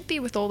so it should be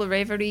with all the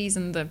reveries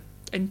and the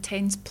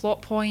intense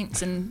plot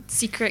points and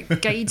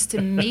secret guides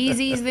to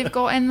mazes they've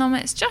got in them.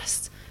 It's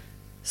just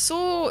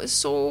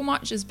so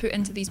much is put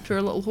into these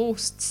poor little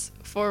hosts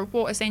for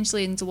what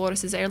essentially in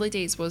Dolores' early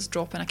days was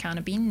dropping a can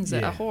of beans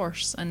at a Yeah.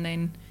 horse and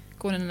then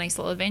going on a nice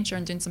little adventure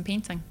and doing some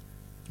painting.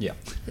 Yeah.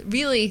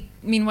 Really,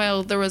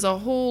 meanwhile, there was a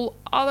whole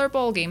other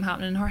ball game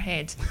happening in her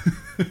head,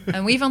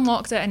 and we've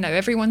unlocked it, and now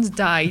everyone's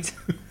died.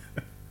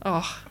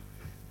 Oh,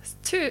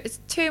 it's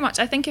too much.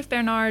 I think if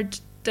Bernard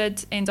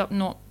did end up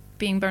not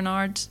being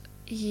Bernard,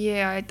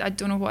 yeah, I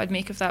don't know what I'd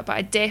make of that, but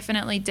I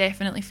definitely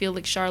feel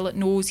like Charlotte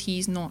knows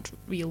he's not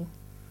real.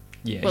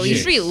 Yeah. Well, she he's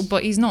is. real,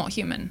 but he's not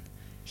human.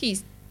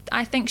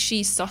 I think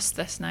she's sussed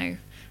this now,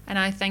 and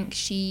I think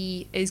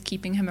she is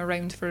keeping him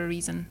around for a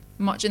reason,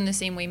 much in the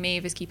same way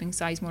Maeve is keeping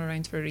Sizemore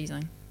around for a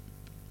reason.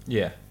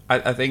 Yeah,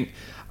 I think,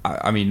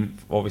 I mean,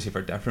 obviously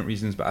for different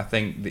reasons, but I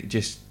think that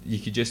you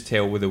could just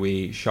tell with the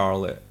way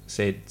Charlotte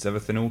said, "Is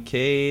everything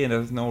okay?" and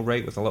everything all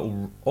right, with a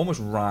little almost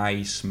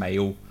wry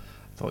smile.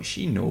 I thought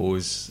she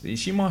knows.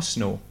 She must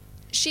know.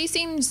 She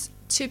seems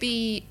to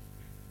be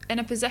in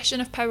a position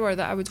of power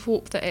that I would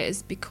hope that it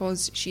is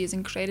because she is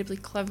incredibly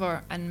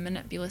clever and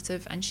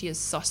manipulative, and she has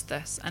sussed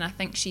this, and I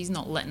think she's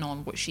not letting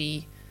on what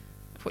she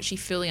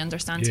fully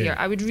understands Yeah. here.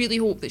 I would really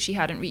hope that she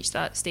hadn't reached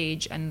that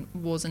stage and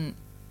wasn't,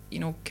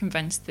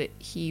 convinced that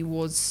he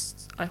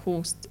was a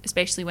host,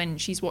 especially when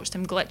she's watched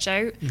him glitch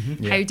out.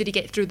 Yeah. How did he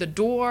get through the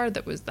door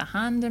that was the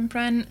hand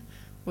imprint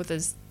with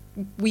his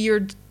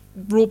weird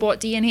robot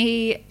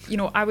DNA?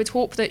 I would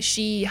hope that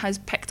she has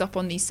picked up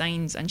on these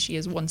signs and she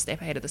is one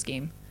step ahead of this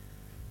game.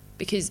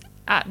 Because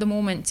at the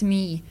moment, to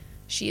me,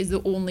 she is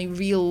the only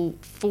real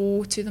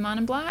foe to the Man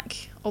in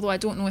Black. Although I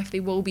don't know if they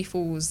will be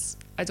foes.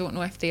 I don't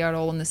know if they are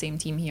all on the same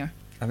team here.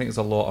 I think there's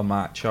a lot of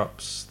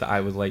matchups that I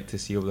would like to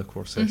see over the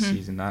course of this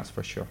season, that's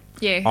for sure.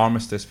 Yeah.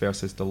 Armistice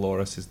versus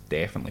Dolores is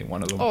definitely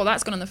one of them. Oh,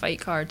 that's gone on the fight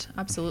card.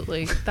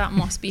 Absolutely. That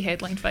must be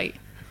headline fight.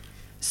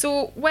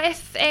 So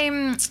with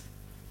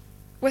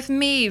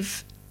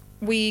Maeve,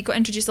 we got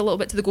introduced a little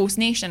bit to the Ghost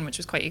Nation, which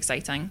was quite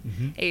exciting.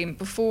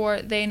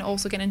 Before then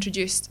also getting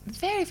introduced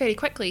very, very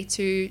quickly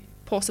to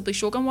possibly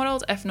Shogun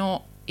World, if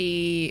not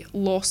a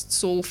lost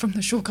soul from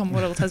the Shogun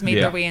World has made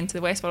Yeah. their way into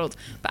the Westworld.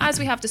 But as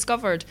we have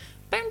discovered,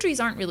 boundaries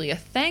aren't really a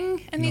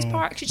thing in these No.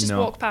 parks. You just No.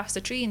 walk past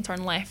a tree and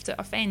turn left at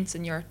a fence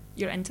and you're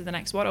into the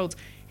next world.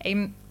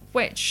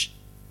 Which,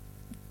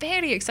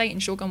 very exciting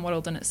Shogun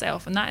World in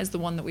itself, and that is the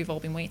one that we've all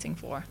been waiting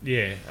for.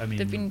 Yeah, I mean,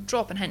 They've been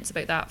dropping hints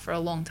about that for a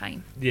long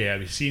time. yeah, I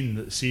mean,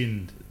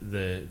 seeing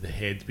the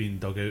head being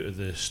dug out of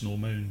the snow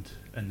mound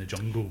in the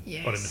jungle or in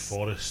the Yes.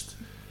 forest,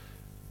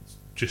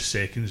 just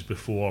seconds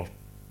before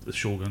the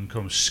Shogun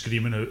comes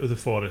screaming out of the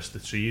forest, the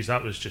trees.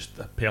 That was just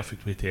a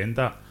perfect way to end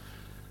that.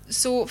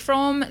 So,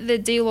 from the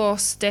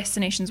Delos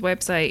Destinations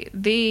website,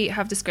 they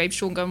have described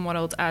Shogun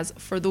World as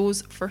for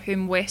those for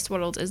whom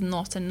Westworld is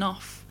not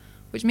enough,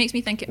 which makes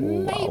me think it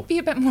might be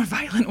a bit more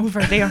violent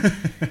over there.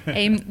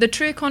 The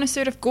true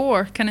connoisseur of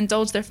gore can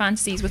indulge their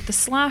fantasies with the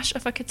slash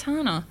of a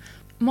katana.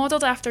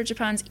 Modelled after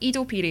Japan's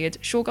Edo period,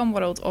 Shogun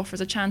World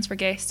offers a chance for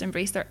guests to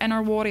embrace their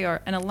inner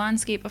warrior in a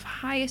landscape of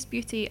highest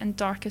beauty and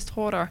darkest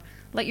horror.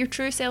 Let your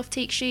true self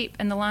take shape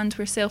in the land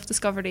where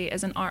self-discovery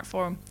is an art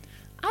form.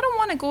 I don't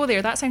want to go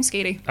there. That sounds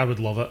scary. I would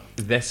love it.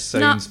 This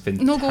sounds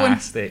no going.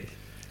 fantastic.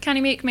 Can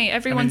you make me?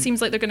 Everyone I mean- seems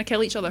like they're going to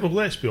kill each other. Well,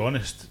 let's be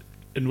honest.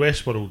 In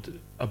Westworld,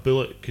 a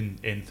bullet can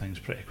end things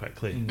pretty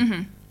quickly.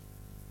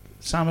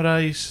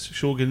 Samurais,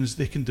 shoguns,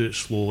 they can do it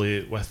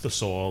slowly with the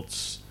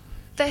swords,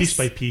 piece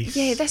by piece.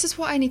 Yeah, this is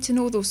what I need to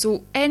know though.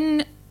 So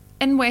in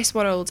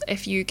Westworld,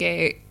 if you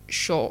get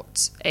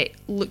shot, it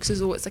looks as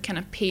though it's a kind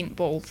of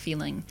paintball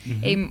feeling.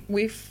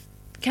 We've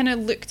kind of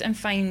looked and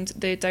found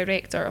the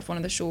director of one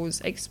of the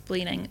shows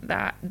explaining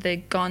that the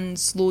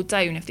guns slow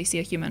down if they see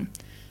a human.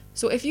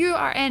 So if you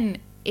are in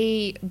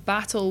a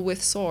battle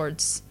with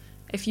swords,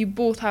 if you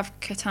both have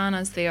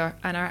katanas there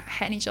and are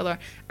hitting each other,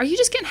 are you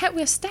just getting hit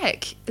with a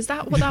stick? Is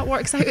that what that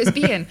works out as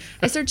being?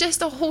 Is there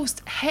just a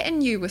host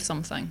hitting you with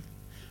something?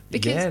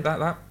 Yeah,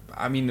 that.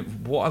 I mean,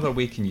 what other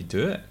way can you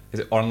do it? Is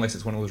it, or unless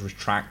it's one of those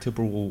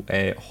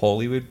retractable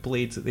Hollywood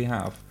blades that they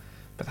have?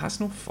 But that's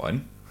no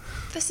fun.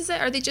 This is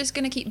it. Are they just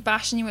going to keep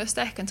bashing you with a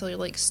stick until you're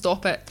like,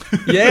 stop it?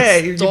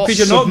 Yeah, Stop. because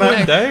you're not going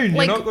Submit. down.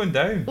 Like- You're not going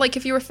down. Like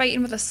if you were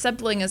fighting with a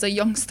sibling as a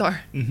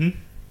youngster.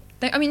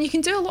 I mean, you can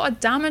do a lot of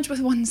damage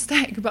with one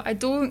stick, but I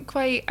don't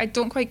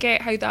quite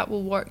get how that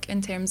will work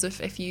in terms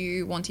of if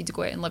you wanted to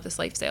go out and live this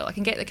lifestyle. I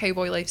can get the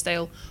cowboy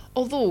lifestyle.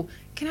 Although,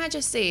 can I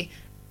just say,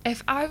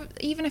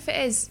 even if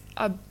it is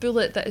a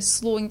bullet that is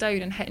slowing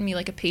down and hitting me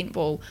like a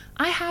paintball,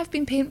 I have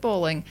been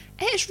paintballing.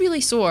 It is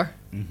really sore.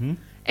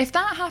 If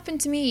that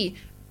happened to me,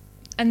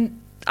 and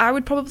I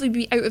would probably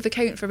be out of the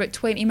count for about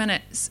 20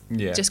 minutes,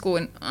 Yeah. just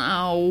going,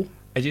 ow.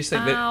 I just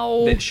think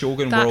Ow. that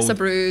Shogun That's World a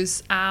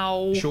bruise.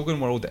 Ow. Shogun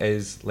World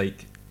is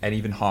like an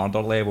even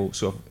harder level.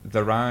 So if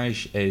the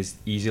Raj is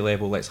easy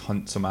level, let's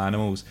hunt some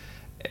animals.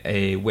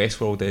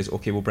 Westworld is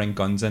okay, we'll bring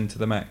guns into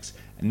the mix.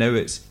 And now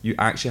it's you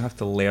actually have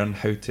to learn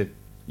how to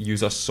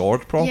use a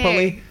sword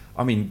properly. Yeah.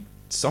 I mean,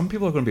 some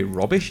people are going to be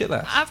rubbish at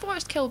this. I've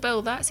watched Kill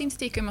Bill. That seems to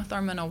take Uma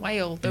Thurman a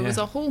while. There was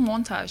Yeah. a whole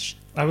montage.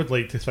 I would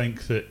like to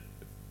think that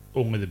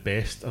only the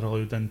best are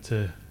allowed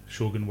into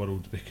Shogun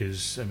World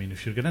because, I mean,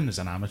 if you're going in as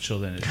an amateur,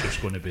 then it's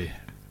just going to be...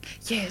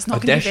 Yeah, it's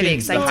not going to be very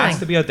Auditions. There has exciting.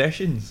 to be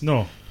auditions.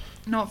 No.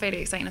 Not very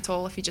exciting at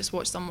all if you just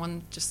watch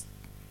someone just,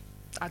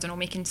 I don't know,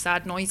 making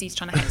sad noises,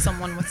 trying to hit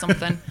someone with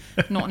something,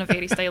 not in a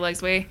very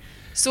stylised way.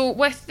 So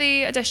with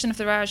the addition of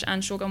the Raj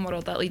and Shogun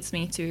World, that leads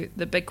me to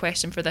the big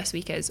question for this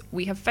week is,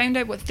 we have found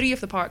out what 3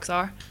 of the parks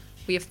are.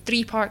 We have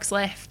 3 parks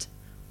left.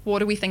 What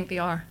do we think they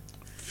are?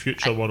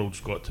 Future World's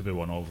got to be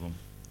one of them.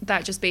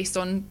 That just based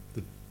on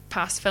The-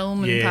 past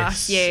film and Yes,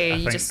 past, yeah, I you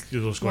think just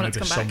there's want going it to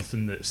to be come back.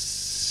 something that's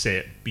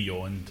set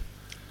beyond,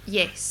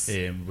 Yes.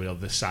 where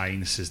the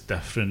science is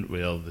different,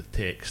 where the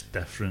tech's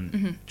different,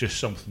 Mm-hmm. just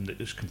something that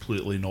is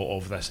completely not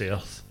of this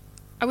earth.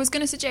 I was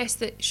going to suggest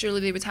that surely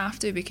they would have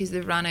to because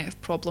they ran out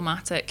of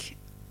problematic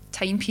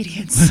time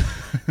periods.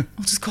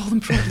 I'll just call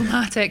them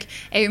problematic.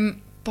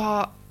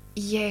 But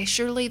yeah,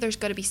 surely there's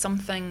got to be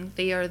something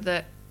there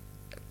that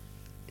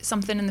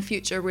something in the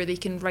future where they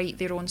can write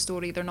their own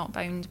story. They're not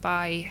bound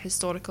by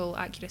historical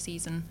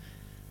accuracies and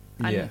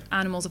Yeah.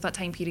 animals of that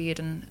time period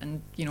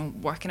and you know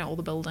working out all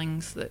the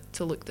buildings that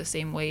to look the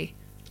same way.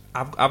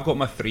 I've got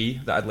my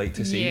 3 that I'd like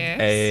to see, Yes.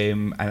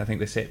 and I think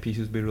the set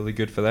pieces would be really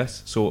good for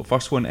this. So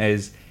first one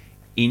is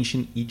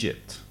ancient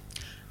Egypt.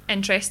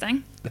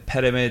 Interesting. The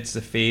pyramids,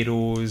 the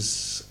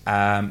pharaohs.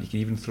 You can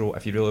even throw,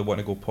 if you really want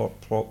to go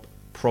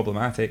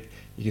problematic,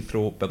 you could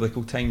throw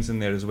biblical times in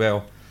there as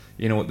well.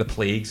 You know, the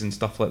plagues and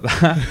stuff like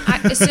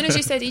that. As soon as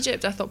you said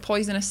Egypt, I thought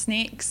poisonous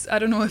snakes. I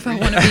don't know if I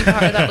want to be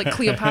part of that like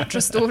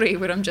Cleopatra story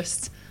where I'm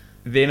just...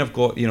 Then I've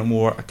got,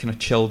 more a kind of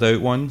chilled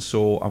out one.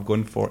 So I'm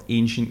going for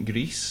ancient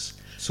Greece.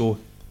 So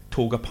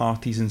toga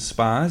parties and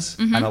spas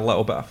and a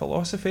little bit of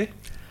philosophy.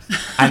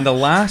 And the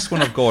last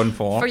one I've gone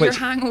for... For your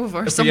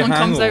hangover, for someone your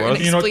comes out hangover. and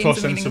Can you not explains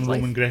toss the in meaning some of life.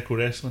 Roman Greco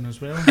wrestling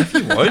as well? If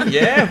you want,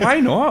 yeah,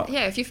 why not?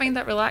 Yeah, if you find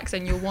that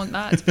relaxing, you'll want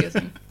that to be a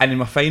thing. And then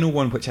my final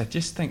one, which I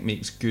just think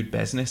makes good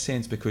business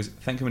sense, because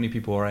think how many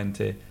people are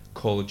into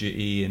Call of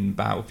Duty and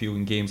Battlefield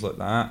and games like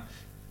that.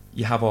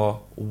 You have a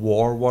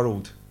war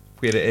world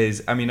where it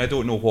is, I mean, I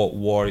don't know what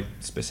war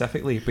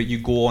specifically, but you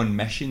go on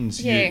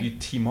missions, Yeah. you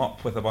team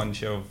up with a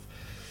bunch of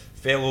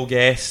fellow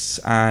guests,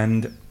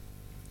 and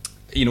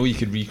you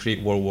could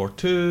recreate World War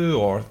II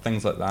or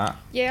things like that.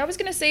 Yeah, I was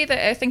going to say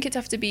that I think it'd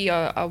have to be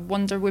a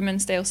Wonder Woman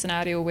style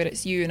scenario where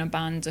it's you and a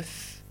band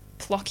of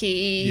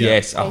plucky,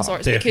 Yes, all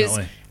sorts. definitely.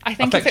 Because I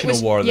think A if it was,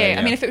 fictional war then,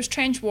 I mean, yeah. if it was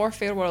trench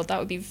warfare world, that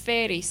would be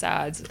very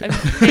sad and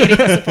very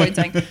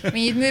disappointing. I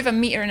mean, you'd move a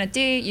metre in a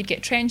day, you'd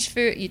get trench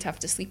foot, you'd have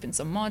to sleep in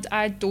some mud.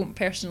 I don't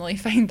personally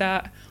find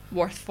that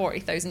worth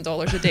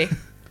 $40,000 a day.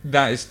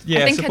 That is, yeah.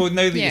 I think suppose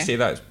now that yeah. you say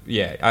that,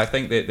 yeah, I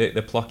think that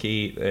the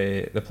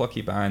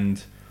plucky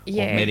band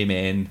Yeah. of merry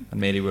men and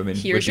merry women.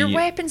 Here's would your be,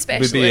 weapon would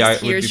specialist. be, would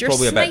Here's be your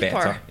probably sniper. a bit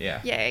better.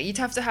 Yeah. Yeah, you'd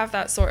have to have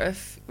that sort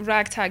of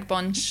ragtag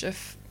bunch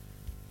of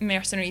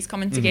mercenaries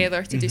coming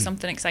together to do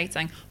something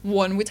exciting.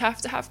 One would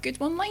have to have good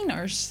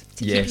one-liners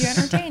to keep you Yes.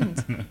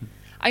 entertained.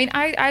 I mean,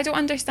 I don't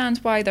understand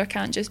why there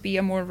can't just be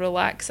a more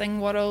relaxing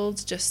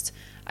world.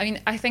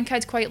 I think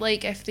I'd quite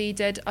like if they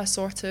did a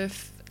sort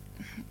of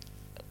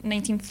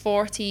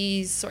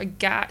 1940s sort of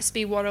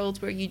Gatsby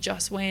world where you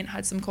just went,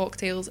 had some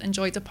cocktails,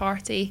 enjoyed a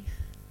party.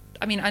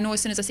 I mean, I know as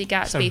soon as I say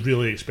It's a Gatsby,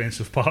 really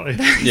expensive party.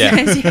 Yeah.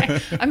 yeah.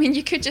 I mean,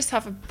 you could just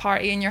have a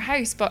party in your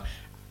house, but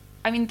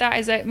I mean that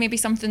is maybe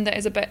something that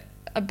is a bit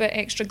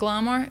extra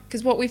glamour,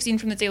 because what we've seen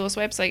from the Delos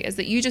website is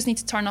that you just need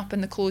to turn up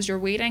in the clothes you're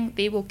wearing.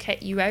 They will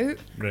kit you out.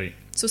 Right.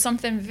 So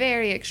something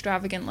very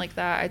extravagant like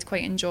that, I'd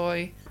quite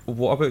enjoy.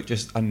 What about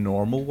just a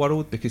normal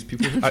world? Because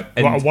people What,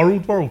 a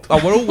world?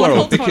 a world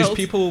World because world.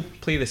 people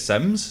play The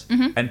Sims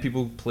and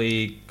people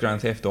play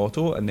Grand Theft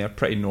Auto and they're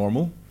pretty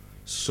normal.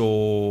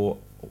 So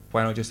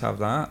why not just have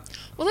that?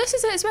 Well, this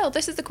is it as well.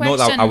 This is the question.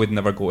 Not that I would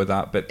never go to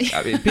that, but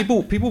I mean,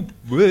 people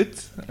would.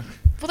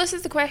 Well, this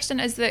is the question: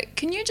 is that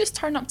can you just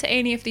turn up to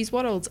any of these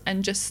worlds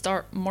and just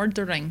start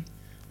murdering?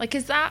 Like,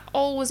 is that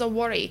always a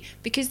worry?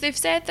 Because they've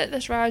said that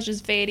this Raj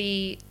is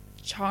very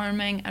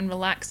charming and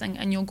relaxing,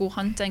 and you'll go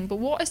hunting. But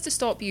what is to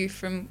stop you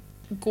from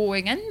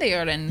going in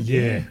there and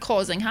Yeah.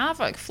 causing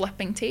havoc,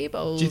 flipping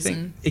tables? Do you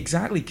think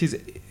exactly? Because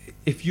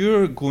if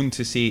you're going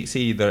to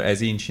say there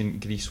is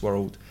ancient Greece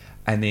world,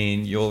 and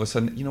then you all of a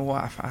sudden, you know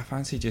what, I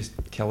fancy just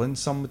killing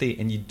somebody,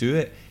 and you do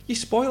it, you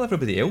spoil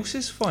everybody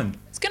else's fun.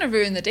 it's going to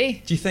ruin the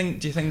day. Do you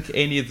think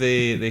any of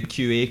the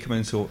QA come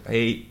in? So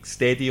hey,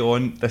 steady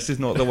on. This is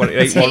not the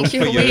right world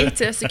Take for you away you.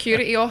 to a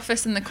security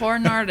office in the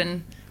corner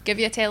and give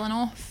you a telling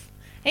off.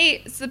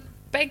 Hey, it's the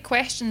big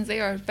questions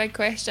there. Big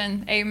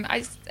question.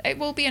 It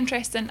will be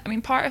interesting. I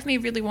mean, part of me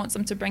really wants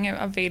them to bring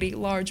out a very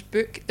large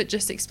book that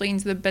just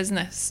explains the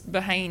business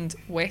behind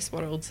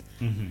Westworld.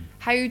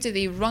 How do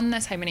they run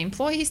this? How many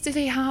employees do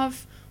they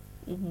have?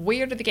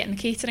 Where are they getting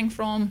the catering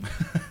from?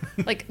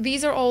 Like,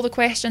 these are all the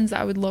questions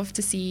that I would love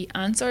to see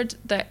answered,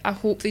 that I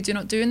hope they do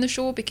not do in the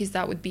show, because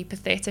that would be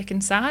pathetic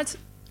and sad,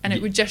 and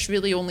it would just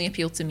really only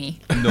appeal to me.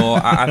 No,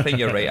 I think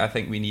you're right. I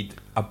think we need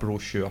a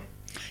brochure.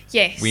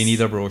 Yes. We need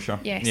a brochure.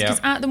 Yes, Yeah.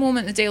 because at the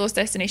moment the Delos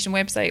Destination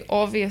website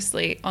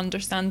obviously,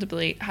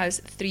 understandably, has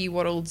 3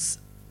 worlds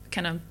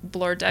kind of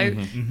blurred out.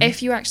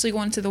 If you actually go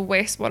onto the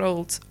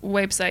Westworld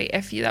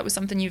website, that was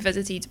something you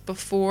visited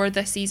before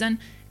this season,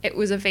 it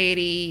was a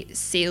very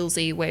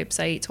salesy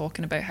website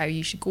talking about how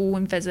you should go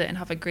and visit and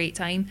have a great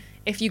time.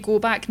 If you go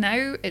back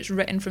now, it's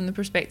written from the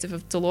perspective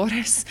of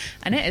Dolores,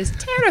 and it is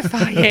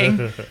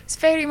terrifying. It's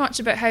very much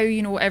about how,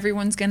 you know,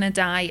 everyone's going to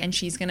die and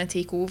she's going to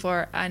take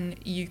over, and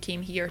you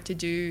came here to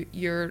do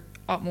your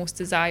utmost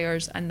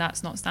desires, and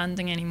that's not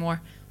standing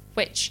anymore,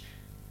 which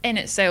in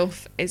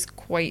itself is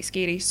quite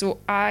scary. So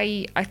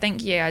I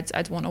think, yeah,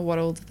 I'd want a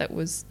world that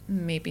was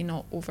maybe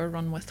not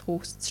overrun with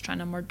hosts trying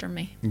to murder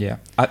me. Yeah,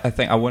 I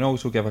think I want to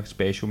also give a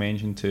special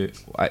mention to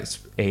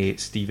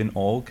Stephen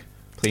Ogg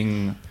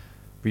playing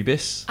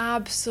Rebus.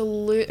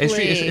 Absolutely.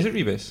 Is it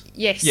Rebus?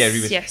 Yes. Yeah,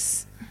 Rebus.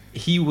 Yes.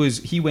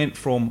 He went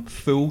from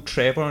full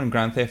Trevor in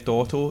Grand Theft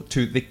Auto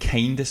to the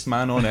kindest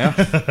man on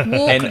earth in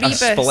Rebus.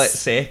 a split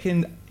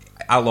second.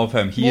 I love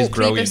him. He is Woke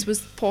brilliant. Rebus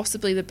was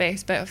possibly the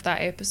best bit of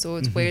that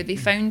episode, where they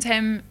found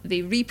him, they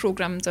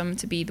reprogrammed him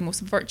to be the most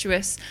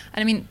virtuous,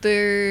 and I mean,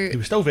 He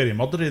was still very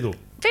murdery though.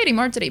 very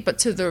murdery, but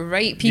to the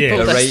right people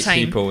Yeah. The this right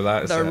time. people,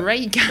 that's the it.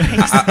 right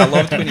guys. I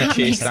loved when he That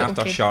chased makes it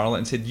after okay. Charlotte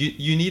and said,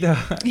 "You need a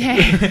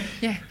Yeah,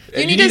 yeah.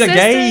 you need a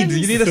guide. assistance.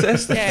 You need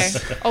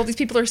assistance." Yeah, all these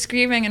people are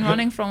screaming and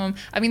running from him.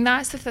 I mean,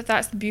 that's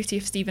the beauty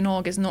of Stephen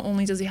Ogg, is not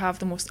only does he have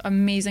the most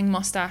amazing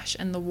mustache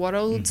in the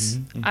world,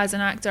 as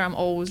an actor, I'm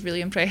always really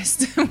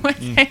impressed with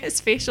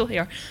his facial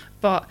hair,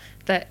 but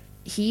that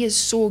he is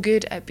so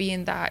good at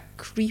being that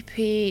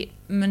creepy,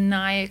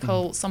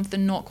 maniacal,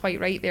 something not quite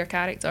right there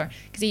character,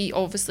 because he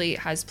obviously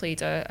has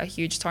played a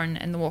huge turn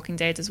in The Walking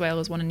Dead, as well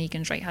as one of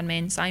Negan's right-hand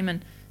men,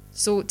 Simon.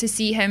 So to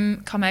see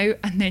him come out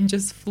and then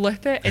just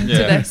flip it into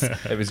this,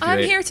 It was I'm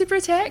great. here to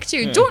protect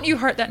you. Don't you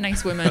hurt that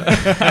nice woman.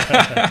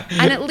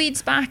 And it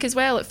leads back as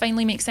well. It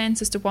finally makes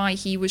sense as to why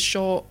he was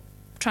shot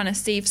trying to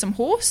save some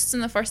hosts in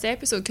the first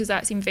episode, because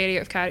that seemed very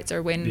out of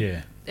character when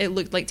Yeah. it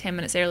looked like 10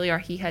 minutes earlier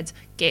he had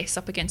guests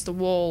up against a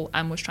wall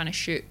and was trying to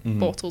shoot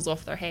bottles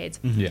off their head.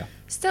 Yeah.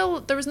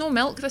 Still, there was no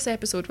milk this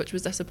episode, which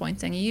was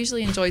disappointing. He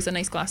usually enjoys a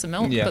nice glass of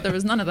milk, Yeah. but there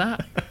was none of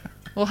that.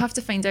 We'll have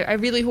to find out. I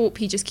really hope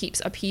he just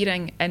keeps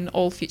appearing in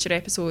all future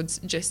episodes,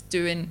 just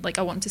doing, like,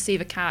 I want to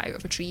save a cat out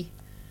of a tree.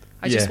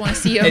 I just want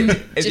to see him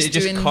It just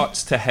just doing...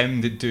 cuts to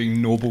him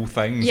doing noble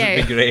things. Yeah,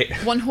 It'd be great.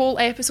 one whole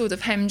episode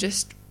of him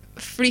just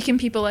freaking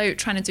people out,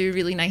 trying to do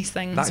really nice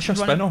things. That's your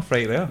running- spin-off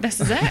right there. This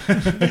is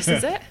it. This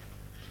is it.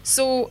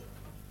 So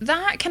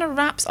that kind of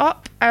wraps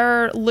up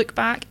our look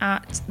back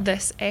at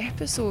this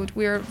episode.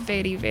 We're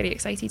very, very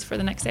excited for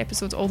the next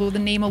episode, although the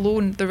name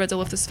alone, The Riddle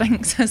of the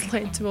Sphinx, has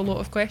led to a lot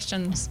of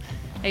questions.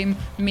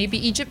 Maybe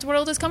Egypt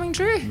World is coming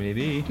true.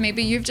 Maybe.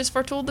 Maybe you've just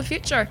foretold the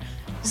future.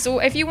 So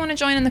if you want to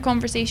join in the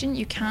conversation,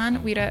 you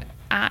can. We're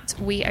at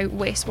Way Out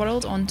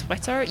Westworld on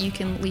Twitter. You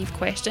can leave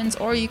questions,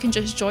 or you can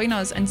just join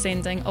us in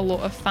sending a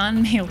lot of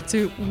fan mail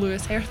to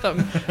Lewis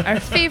Hertham, our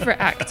favourite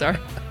actor.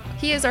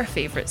 He is our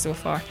favourite so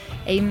far.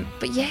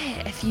 But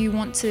yeah, if you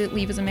want to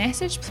leave us a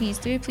message, please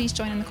do. Please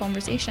join in the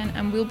conversation,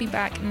 and we'll be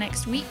back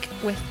next week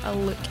with a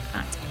look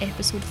at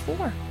episode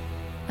 4.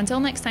 Until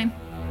next time.